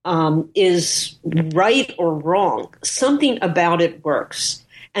is right or wrong, something about it works.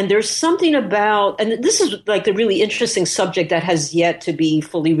 And there's something about, and this is like the really interesting subject that has yet to be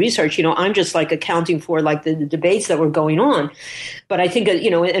fully researched. I'm just like accounting for like the debates that were going on. But I think,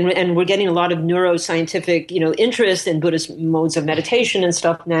 and we're getting a lot of neuroscientific, interest in Buddhist modes of meditation and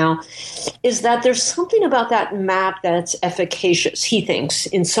stuff now, is that there's something about that map that's efficacious, he thinks,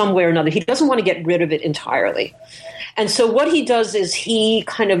 in some way or another. He doesn't want to get rid of it entirely. And so what he does is he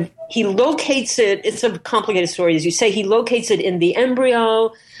kind of, he locates it. It's a complicated story, as you say. He locates it in the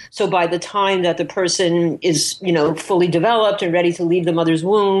embryo. So by the time that the person is, fully developed and ready to leave the mother's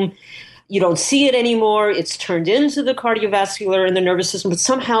womb, you don't see it anymore. It's turned into the cardiovascular and the nervous system, but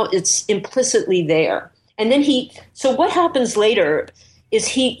somehow it's implicitly there. And then so what happens later is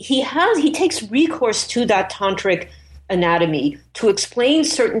he takes recourse to that tantric anatomy to explain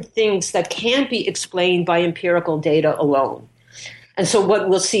certain things that can't be explained by empirical data alone. And so what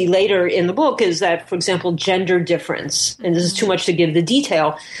we'll see later in the book is that, for example, gender difference, and this is too much to give the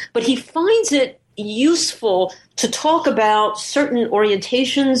detail, but he finds it useful to talk about certain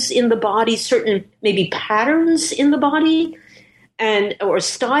orientations in the body, certain maybe patterns in the body, or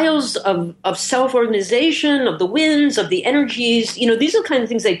styles of self-organization, of the winds, of the energies. These are the kind of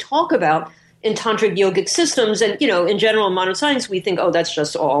things they talk about in tantric yogic systems. And, in general, in modern science, we think, oh, that's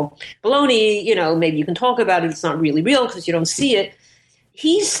just all baloney. Maybe you can talk about it. It's not really real because you don't see it.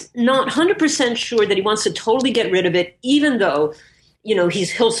 He's not 100% sure that he wants to totally get rid of it, even though,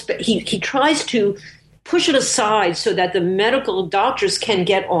 he tries to push it aside so that the medical doctors can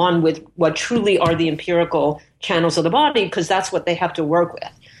get on with what truly are the empirical channels of the body, because that's what they have to work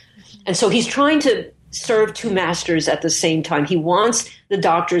with. And so he's trying to serve two masters at the same time. He wants the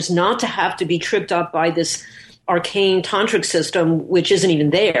doctors not to have to be tripped up by this arcane tantric system, which isn't even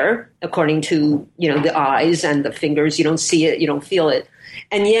there, according to, the eyes and the fingers. You don't see it, you don't feel it.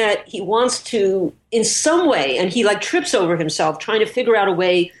 And yet he wants to, in some way, and he trips over himself trying to figure out a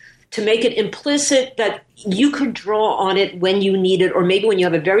way to make it implicit that you could draw on it when you need it, or maybe when you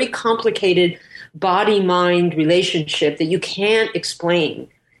have a very complicated body-mind relationship that you can't explain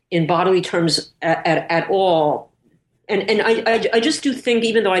in bodily terms at all. And I just do think,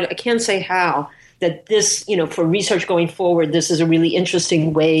 even though I can't say how, that this, for research going forward, this is a really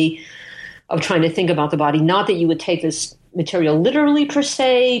interesting way of trying to think about the body. Not that you would take this material literally per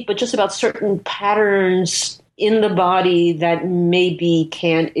se, but just about certain patterns in the body that maybe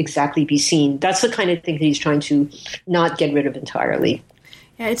can't exactly be seen. That's the kind of thing that he's trying to not get rid of entirely.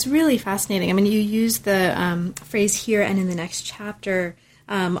 Yeah, it's really fascinating. I mean, you use the phrase here and in the next chapter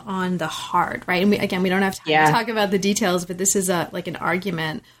on the heart, right? And we don't have time to talk about the details, but this is an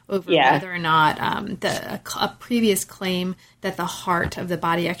argument over whether or not a previous claim that the heart of the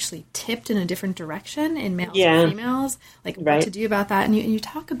body actually tipped in a different direction in males and females, what to do about that. And you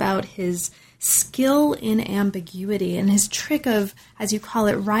talk about his skill in ambiguity and his trick of, as you call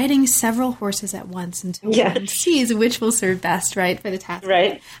it, riding several horses at once until one sees which will serve best, right, for the task.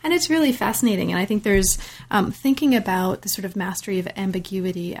 Right. And it's really fascinating. And I think there's thinking about the sort of mastery of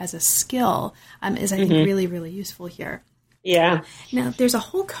ambiguity as a skill is, I think, really, really useful here. Yeah. Now, there's a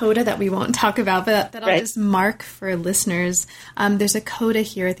whole coda that we won't talk about, but that I'll just mark for listeners. There's a coda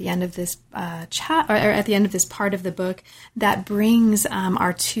here at the end of this chat, or at the end of this part of the book, that brings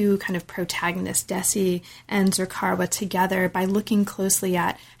our two kind of protagonists, Desi and Zurkarwa, together by looking closely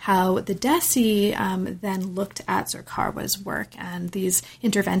at how the Desi then looked at Zurkarwa's work and these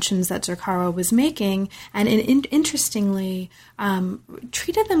interventions that Zurkarwa was making, and interestingly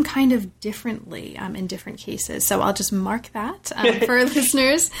treated them kind of differently in different cases. So I'll just mark that for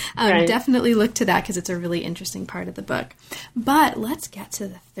listeners. Definitely look to that because it's a really interesting part of the book. But let's get to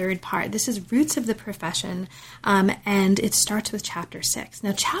the third part. This is Roots of the Profession, and it starts with Chapter 6.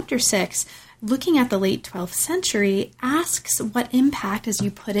 Now, Chapter 6, looking at the late 12th century, asks what impact, as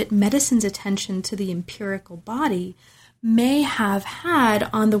you put it, medicine's attention to the empirical body may have had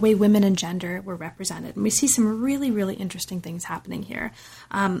on the way women and gender were represented. And we see some really, really interesting things happening here.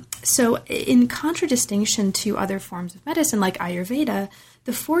 So in contradistinction to other forms of medicine like Ayurveda,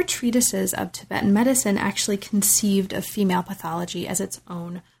 the 4 treatises of Tibetan medicine actually conceived of female pathology as its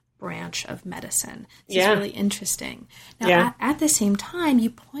own branch of medicine. This is really interesting. Now, at the same time,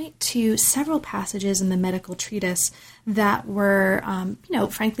 you point to several passages in the medical treatise that were,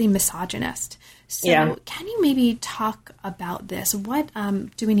 frankly, misogynist. So can you maybe talk about this? What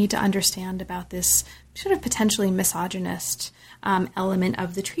do we need to understand about this sort of potentially misogynist element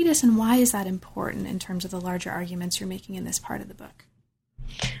of the treatise, and why is that important in terms of the larger arguments you're making in this part of the book?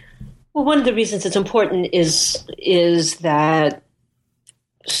 Well, one of the reasons it's important is that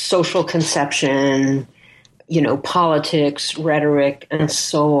social conception, politics, rhetoric, and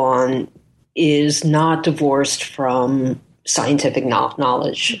so on is not divorced from scientific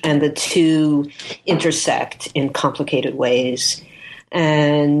knowledge, and the two intersect in complicated ways.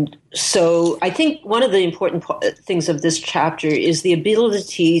 And so I think one of the important things of this chapter is the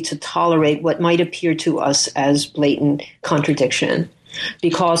ability to tolerate what might appear to us as blatant contradiction.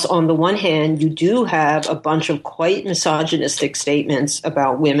 Because on the one hand, you do have a bunch of quite misogynistic statements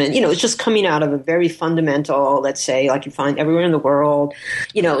about women. It's just coming out of a very fundamental, let's say, like you find everywhere in the world,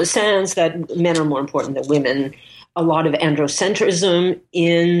 a sense that men are more important than women. A lot of androcentrism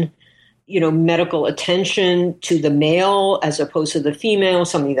in, medical attention to the male as opposed to the female,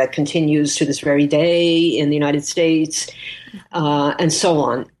 something that continues to this very day in the United States, and so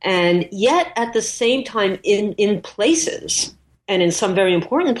on. And yet, at the same time, in places, and in some very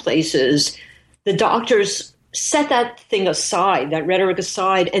important places, the doctors set that thing aside, that rhetoric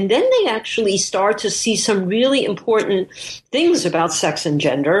aside, and then they actually start to see some really important things about sex and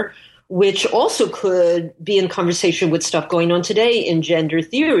gender, which also could be in conversation with stuff going on today in gender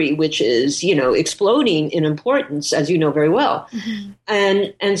theory, which is, exploding in importance, as you know very well. Mm-hmm.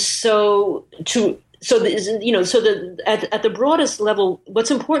 And so at the broadest level,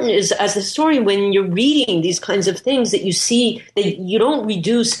 what's important is, as a historian, when you're reading these kinds of things, that you see that you don't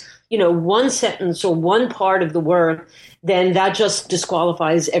reduce, one sentence or one part of the work, then that just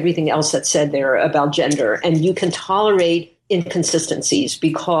disqualifies everything else that's said there about gender. And you can tolerate inconsistencies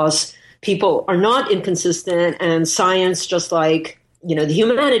because people are not inconsistent, and science, just like, the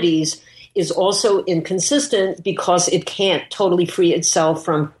humanities, is also inconsistent because it can't totally free itself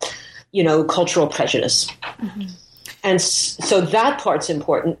from, cultural prejudice. Mm-hmm. And so that part's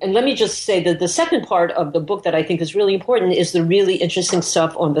important. And let me just say that the second part of the book that I think is really important is the really interesting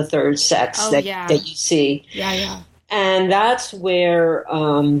stuff on the third sex that you see. Yeah. And that's where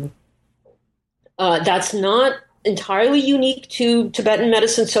that's not entirely unique to Tibetan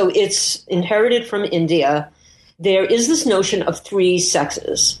medicine. So it's inherited from India. There is this notion of three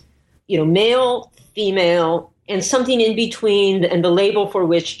sexes, male, female, and something in between, and the label for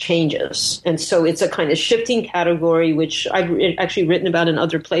which changes. And so it's a kind of shifting category, which I've actually written about in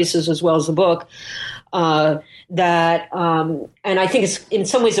other places as well as the book, and I think it's in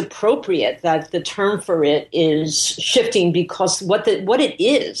some ways appropriate that the term for it is shifting, because what it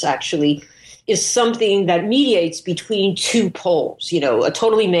is actually is something that mediates between two poles, a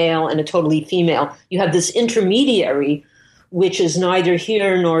totally male and a totally female. You have this intermediary, which is neither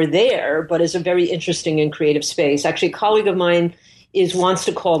here nor there, but is a very interesting and creative space. Actually, a colleague of mine wants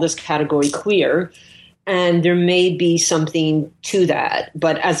to call this category queer, and there may be something to that.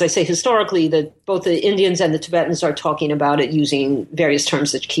 But as I say, historically, both the Indians and the Tibetans are talking about it using various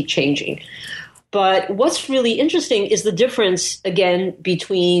terms that keep changing. But what's really interesting is the difference, again,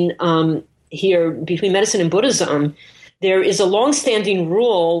 between medicine and Buddhism. There is a longstanding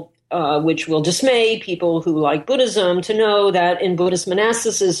rule, which will dismay people who like Buddhism, to know that in Buddhist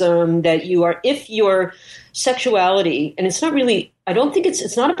monasticism, that if your sexuality, and it's not really, I don't think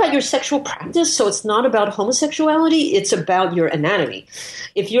it's not about your sexual practice, so it's not about homosexuality, it's about your anatomy.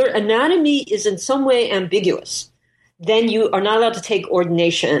 If your anatomy is in some way ambiguous, then you are not allowed to take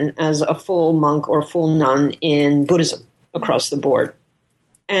ordination as a full monk or full nun in Buddhism across the board.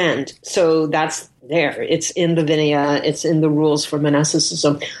 And so that's there. It's in the Vinaya. It's in the rules for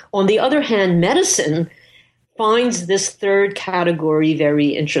monasticism. On the other hand, medicine finds this third category very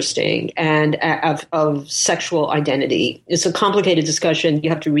interesting, and of sexual identity. It's a complicated discussion you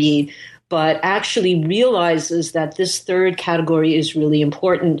have to read, but actually realizes that this third category is really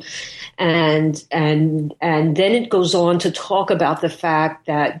important. And then it goes on to talk about the fact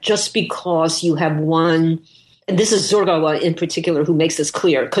that just because you have one, and this is Zurgawa in particular who makes this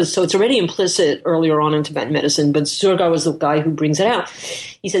clear, so it's already implicit earlier on in Tibetan medicine, but Zurgawa is the guy who brings it out.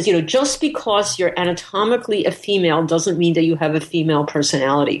 He says, just because you're anatomically a female doesn't mean that you have a female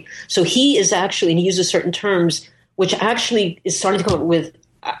personality. So he is actually, and he uses certain terms, which actually is starting to come up with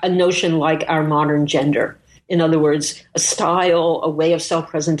a notion like our modern gender. In other words, a style, a way of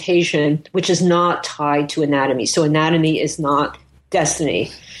self-presentation, which is not tied to anatomy. So anatomy is not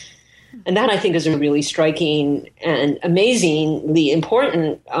destiny. And that, I think, is a really striking and amazingly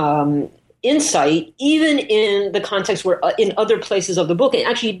important insight, even in the context where in other places of the book, and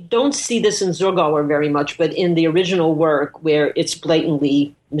actually don't see this in Zurgawa very much, but in the original work where it's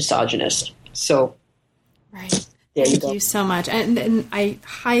blatantly misogynist. So, right. Thank you so much. And I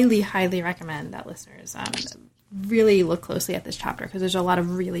highly, highly recommend that listeners really look closely at this chapter, because there's a lot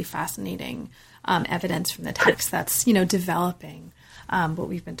of really fascinating evidence from the text that's, developing what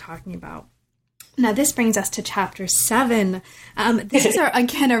we've been talking about. Now, this brings us to chapter 7. This is,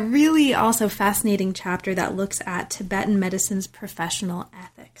 again, a really also fascinating chapter that looks at Tibetan medicine's professional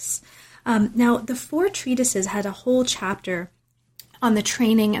ethics. Now, the 4 treatises had a whole chapter on the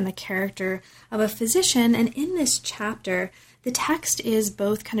training and the character of a physician, and in this chapter, the text is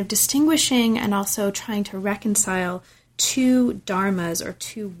both kind of distinguishing and also trying to reconcile two dharmas or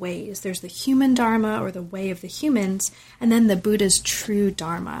two ways. There's the human dharma or the way of the humans, and then the Buddha's true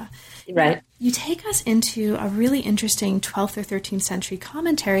dharma. Right. You take us into a really interesting 12th or 13th century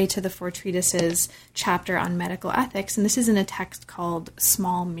commentary to the Four Treatises chapter on medical ethics, and this is in a text called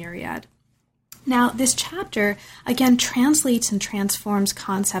Small Myriad. Now, this chapter, again, translates and transforms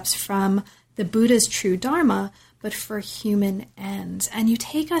concepts from the Buddha's true dharma, but for human ends. And you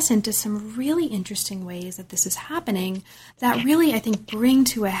take us into some really interesting ways that this is happening that really, I think, bring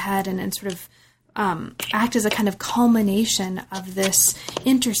to a head and sort of act as a kind of culmination of this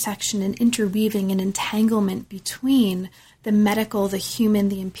intersection and interweaving and entanglement between the medical, the human,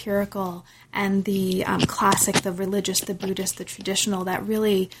 the empirical, and the classic, the religious, the Buddhist, the traditional, that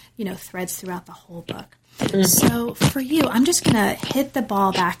really, threads throughout the whole book. So for you, I'm just going to hit the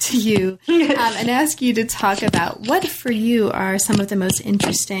ball back to you and ask you to talk about what for you are some of the most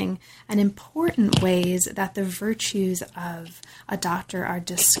interesting and important ways that the virtues of a doctor are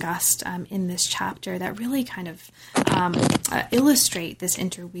discussed in this chapter that really kind of illustrate this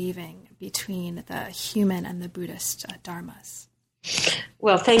interweaving between the human and the Buddhist dharmas.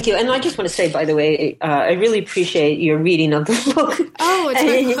 Well, thank you. And I just want to say, by the way, I really appreciate your reading of the book. Oh, it's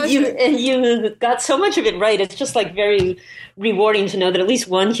my pleasure. You got so much of it right. It's just like very rewarding to know that at least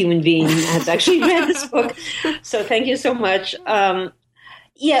one human being has actually read this book. So thank you so much.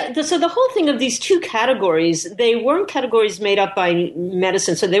 So the whole thing of these two categories, they weren't categories made up by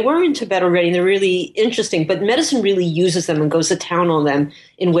medicine. So they were in Tibet already, and they're really interesting. But medicine really uses them and goes to town on them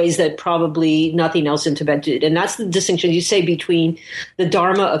in ways that probably nothing else in Tibet did. And that's the distinction you say between the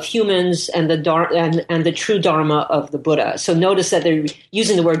Dharma of humans and the true Dharma of the Buddha. So notice that they're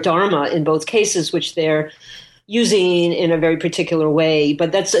using the word Dharma in both cases, which they're using in a very particular way.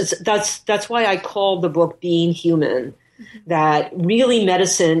 But that's why I call the book Being Human. That really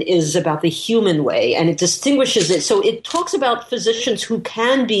medicine is about the human way, and it distinguishes it. So it talks about physicians who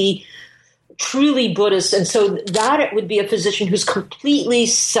can be truly Buddhist, and so that it would be a physician who's completely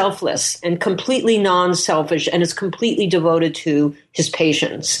selfless and completely non-selfish and is completely devoted to his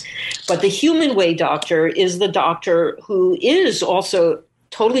patients. But the human way doctor is the doctor who is also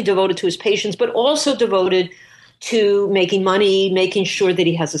totally devoted to his patients, but also devoted to making money, making sure that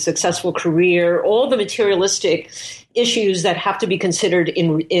he has a successful career, all the materialistic issues that have to be considered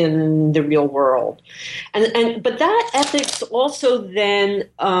in the real world. But that ethics also then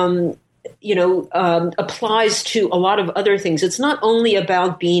applies to a lot of other things. It's not only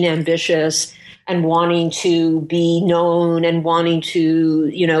about being ambitious and wanting to be known and wanting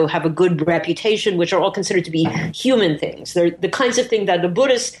to, have a good reputation, which are all considered to be human things. They're the kinds of thing that the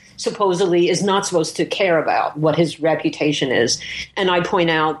Buddhist supposedly is not supposed to care about, what his reputation is. And I point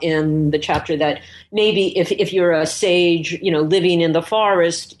out in the chapter that maybe if you're a sage, living in the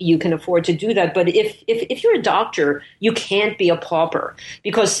forest, you can afford to do that. But if you're a doctor, you can't be a pauper,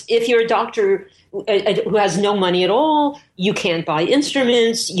 because if you're a doctor who has no money at all, you can't buy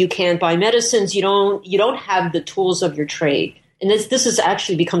instruments, you can't buy medicines, you don't have the tools of your trade. And this is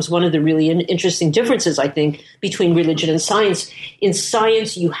actually becomes one of the really interesting differences, I think, between religion and science. In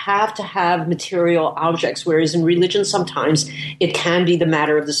science, you have to have material objects, whereas in religion, sometimes it can be the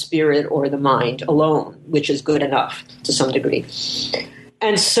matter of the spirit or the mind alone, which is good enough to some degree.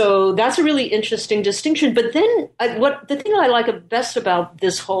 And so that's a really interesting distinction. But then the thing I like best about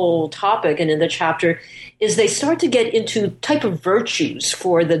this whole topic and in the chapter is they start to get into type of virtues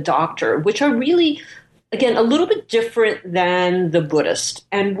for the doctor, which are really, again, a little bit different than the Buddhist.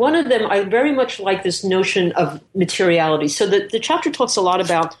 And one of them, I very much like this notion of materiality. So the chapter talks a lot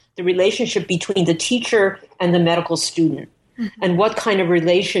about the relationship between the teacher and the medical student. Mm-hmm. And what kind of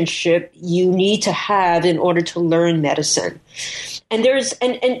relationship you need to have in order to learn medicine. And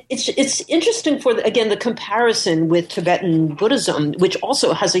it's interesting for the comparison with Tibetan Buddhism, which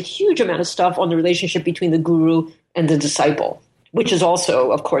also has a huge amount of stuff on the relationship between the guru and the disciple, which is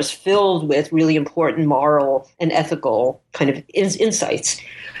also, of course, filled with really important moral and ethical kind of insights.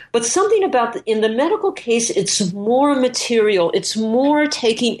 But something about in the medical case, it's more material. It's more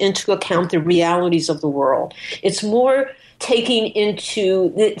taking into account the realities of the world. It's more taking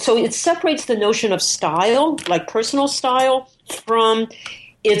into, so it separates the notion of style, like personal style, from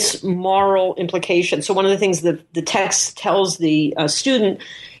its moral implication. So one of the things the text tells the student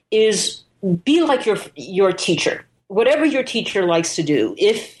is be like your teacher. Whatever your teacher likes to do,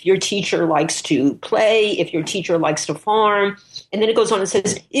 if your teacher likes to play, if your teacher likes to farm, and then it goes on and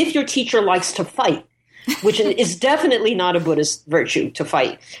says, if your teacher likes to fight, which is definitely not a Buddhist virtue to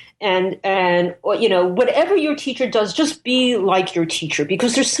fight. And whatever your teacher does, just be like your teacher,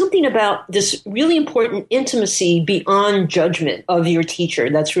 because there's something about this really important intimacy beyond judgment of your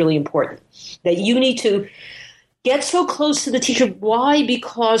teacher that's really important, that you need to get so close to the teacher. Why?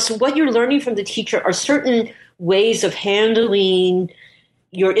 Because what you're learning from the teacher are certain ways of handling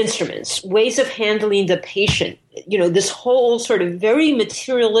your instruments, ways of handling the patient, this whole sort of very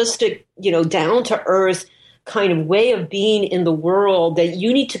materialistic, down to earth kind of way of being in the world that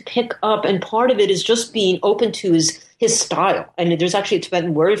you need to pick up. And part of it is just being open to his style. And there's actually a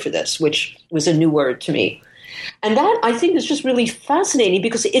Tibetan word for this, which was a new word to me. And that, I think, is just really fascinating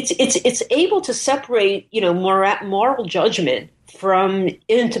because it's able to separate, moral judgment from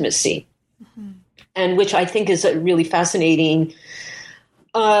intimacy, and which I think is a really fascinating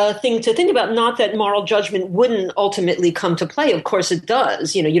thing to think about. Not that moral judgment wouldn't ultimately come to play. Of course, it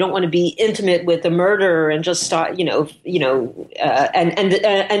does. You don't want to be intimate with a murderer and just start, and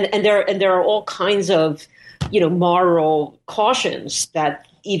there are all kinds of, moral cautions that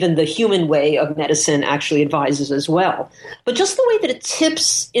even the human way of medicine actually advises as well. But just the way that it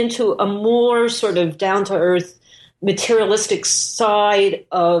tips into a more sort of down-to-earth materialistic side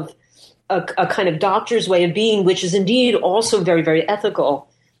of a kind of doctor's way of being, which is indeed also very, very ethical,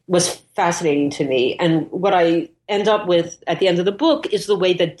 was fascinating to me. And what I end up with at the end of the book is the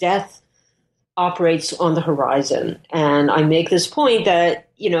way that death operates on the horizon. And I make this point that,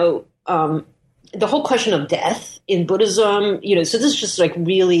 the whole question of death in Buddhism, so this is just like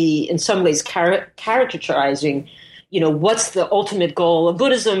really, in some ways, caricaturizing, what's the ultimate goal of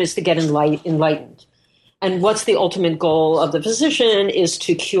Buddhism is to get enlightened. And what's the ultimate goal of the physician is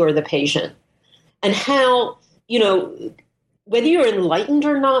to cure the patient. And how, whether you're enlightened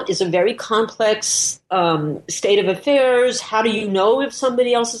or not is a very complex state of affairs. How do you know if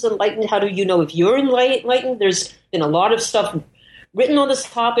somebody else is enlightened? How do you know if you're enlightened? There's been a lot of stuff written on this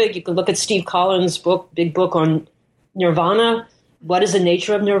topic. You can look at Steve Collins' big book on Nirvana. What is the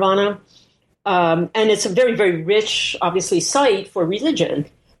nature of Nirvana? And it's a very, very rich, obviously, site for religion.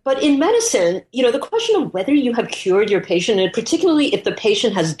 But in medicine, the question of whether you have cured your patient, and particularly if the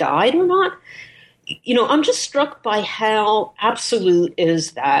patient has died or not, I'm just struck by how absolute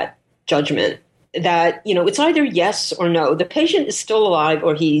is that judgment, that, it's either yes or no. The patient is still alive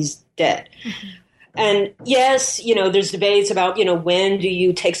or he's dead. Mm-hmm. And yes, there's debates about, when do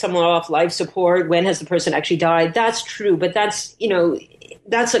you take someone off life support? When has the person actually died? That's true. But that's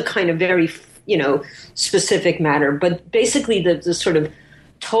a kind of very, specific matter. But basically the sort of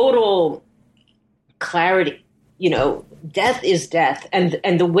total clarity, death is death. And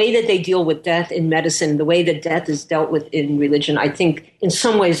the way that they deal with death in medicine, the way that death is dealt with in religion, I think in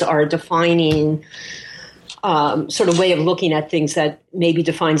some ways are defining sort of way of looking at things that maybe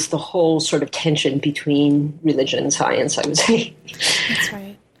defines the whole sort of tension between religion and science, I would say. That's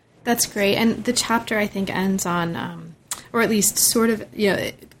right. That's great. And the chapter, I think, ends on, or at least sort of,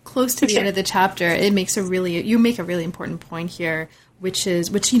 close to the end of the chapter. You make a really important point here, which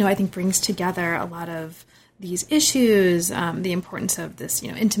I think brings together a lot of these issues, the importance of this,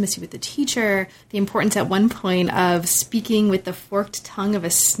 intimacy with the teacher, the importance at one point of speaking with the forked tongue of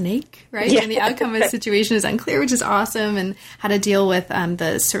a snake, right? Yeah. And the outcome of the situation is unclear, which is awesome, and how to deal with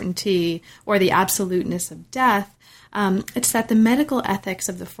the certainty or the absoluteness of death. It's that the medical ethics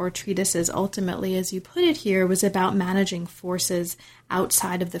of the four treatises ultimately, as you put it here, was about managing forces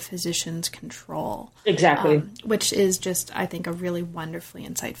outside of the physician's control. Exactly. Which is just, I think, a really wonderfully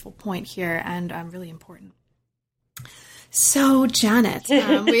insightful point here and really important. So, Janet,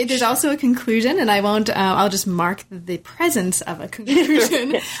 there's also a conclusion, and I won't, I'll just mark the presence of a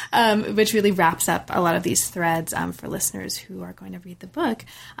conclusion, which really wraps up a lot of these threads for listeners who are going to read the book.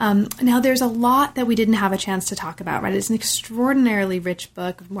 Now, there's a lot that we didn't have a chance to talk about, right? It's an extraordinarily rich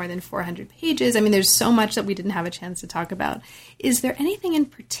book of more than 400 pages. I mean, there's so much that we didn't have a chance to talk about. Is there anything in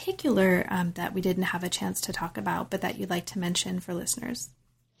particular that we didn't have a chance to talk about, but that you'd like to mention for listeners?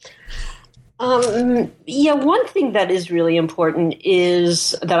 One thing that is really important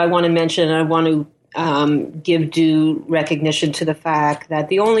is that I want to mention, and I want to give due recognition to the fact that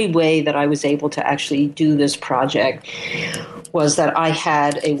the only way that I was able to actually do this project was that I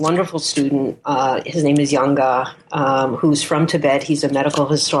had a wonderful student. His name is Yanga, who's from Tibet. He's a medical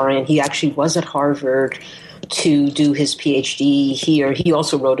historian. He actually was at Harvard to do his PhD here. He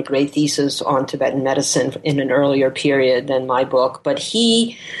also wrote a great thesis on Tibetan medicine in an earlier period than my book, but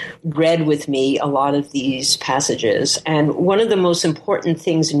he read with me a lot of these passages. And one of the most important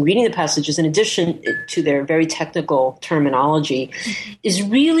things in reading the passages, in addition to their very technical terminology, is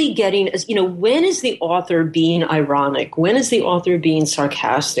really getting, when is the author being ironic? When is the author being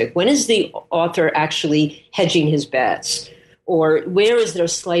sarcastic? When is the author actually hedging his bets? Or where is there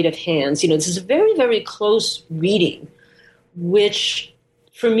sleight of hands? This is a very, very close reading, which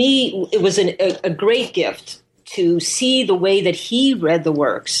for me, it was a great gift to see the way that he read the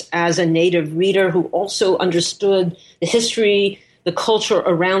works as a native reader who also understood the history, the culture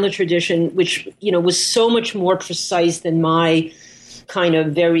around the tradition, which, was so much more precise than my kind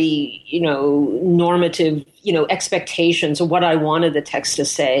of very, normative, expectations of what I wanted the text to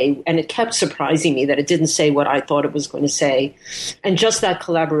say. And it kept surprising me that it didn't say what I thought it was going to say. And just that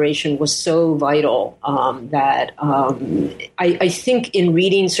collaboration was so vital that I think in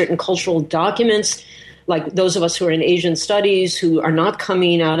reading certain cultural documents, like those of us who are in Asian studies, who are not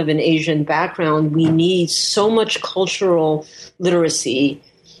coming out of an Asian background, we need so much cultural literacy.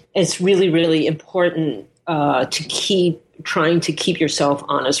 It's really, really important to keep trying to keep yourself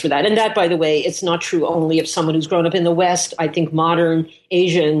honest for that. And that, by the way, it's not true only of someone who's grown up in the West. I think modern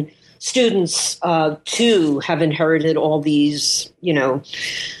Asian students, too, have inherited all these,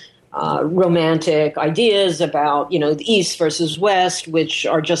 romantic ideas about, the East versus West, which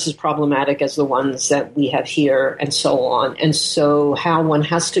are just as problematic as the ones that we have here and so on. And so how one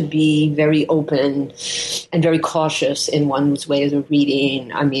has to be very open and very cautious in one's way of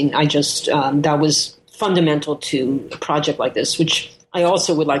reading. I mean, that was fundamental to a project like this, which I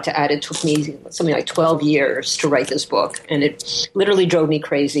also would like to add. It took me something like 12 years to write this book, and it literally drove me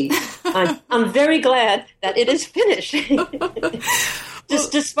crazy. I'm very glad that it is finished.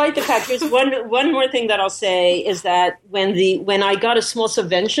 Despite the fact, there's one more thing that I'll say is that when I got a small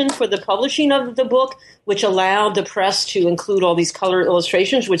subvention for the publishing of the book, which allowed the press to include all these color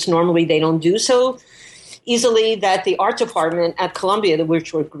illustrations, which normally they don't do so easily, that the art department at Columbia,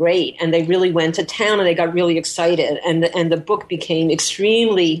 which were great, and they really went to town and they got really excited, and the book became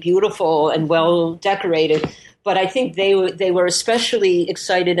extremely beautiful and well decorated. But I think they were especially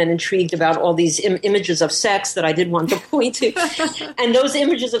excited and intrigued about all these images of sex that I did want to point to. And those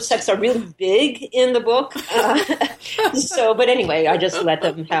images of sex are really big in the book. But anyway, I just let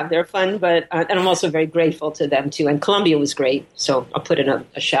them have their fun. But and I'm also very grateful to them, too. And Columbia was great. So I'll put in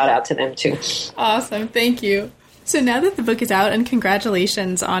a shout out to them, too. Awesome. Thank you. So now that the book is out, and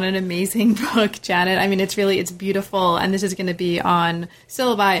congratulations on an amazing book, Janet. I mean, it's beautiful, and this is going to be on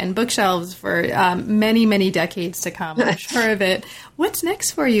syllabi and bookshelves for many, many decades to come. I'm sure of it. What's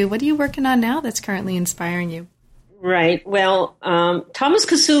next for you? What are you working on now that's currently inspiring you? Right. Well, Thomas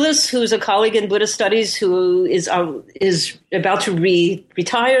Kasoulas, who's a colleague in Buddhist studies who is about to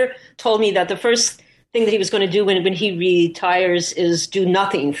retire, told me that the first thing that he was going to do when he retires is do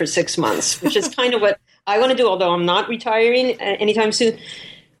nothing for 6 months, which is kind of what I want to do, although I'm not retiring anytime soon.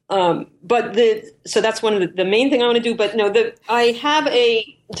 So that's one of the main thing I want to do. But no, I have a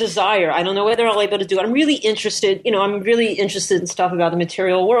desire. I don't know whether I'll be able to do it. I'm really interested. I'm really interested in stuff about the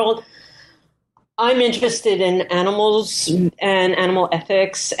material world. I'm interested in animals and animal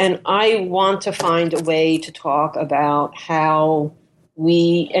ethics, and I want to find a way to talk about how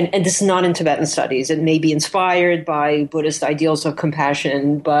and this is not in Tibetan studies. It may be inspired by Buddhist ideals of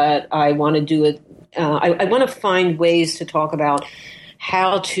compassion, but I want to do it. I want to find ways to talk about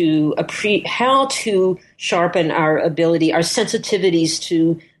how to sharpen our ability, our sensitivities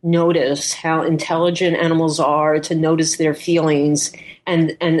to notice how intelligent animals are, to notice their feelings,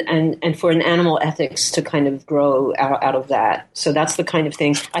 and for an animal ethics to kind of grow out of that. So that's the kind of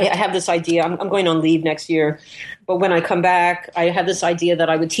thing. I have this idea. I'm going on leave next year, but when I come back, I have this idea that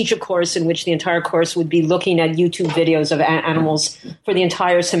I would teach a course in which the entire course would be looking at YouTube videos of animals for the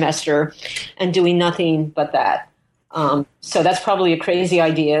entire semester and doing nothing but that. So that's probably a crazy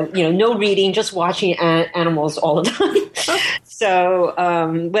idea. No reading, just watching animals all the time. So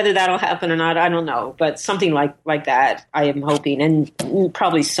whether that'll happen or not, I don't know. But something like that, I am hoping, and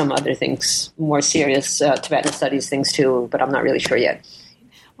probably some other things, more serious Tibetan studies things too. But I'm not really sure yet.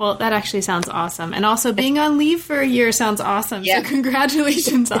 Well, that actually sounds awesome. And also being on leave for a year sounds awesome. Yeah. So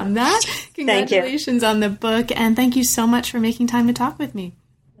congratulations on that. Congratulations on the book. And thank you so much for making time to talk with me.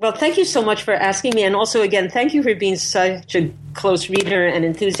 Well, thank you so much for asking me. And also, again, thank you for being such a close reader and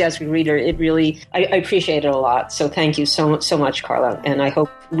enthusiastic reader. It really, I appreciate it a lot. So thank you so much, Carla. And I hope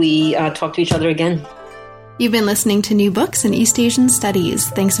we talk to each other again. You've been listening to New Books in East Asian Studies.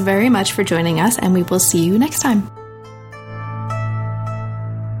 Thanks very much for joining us, and we will see you next time.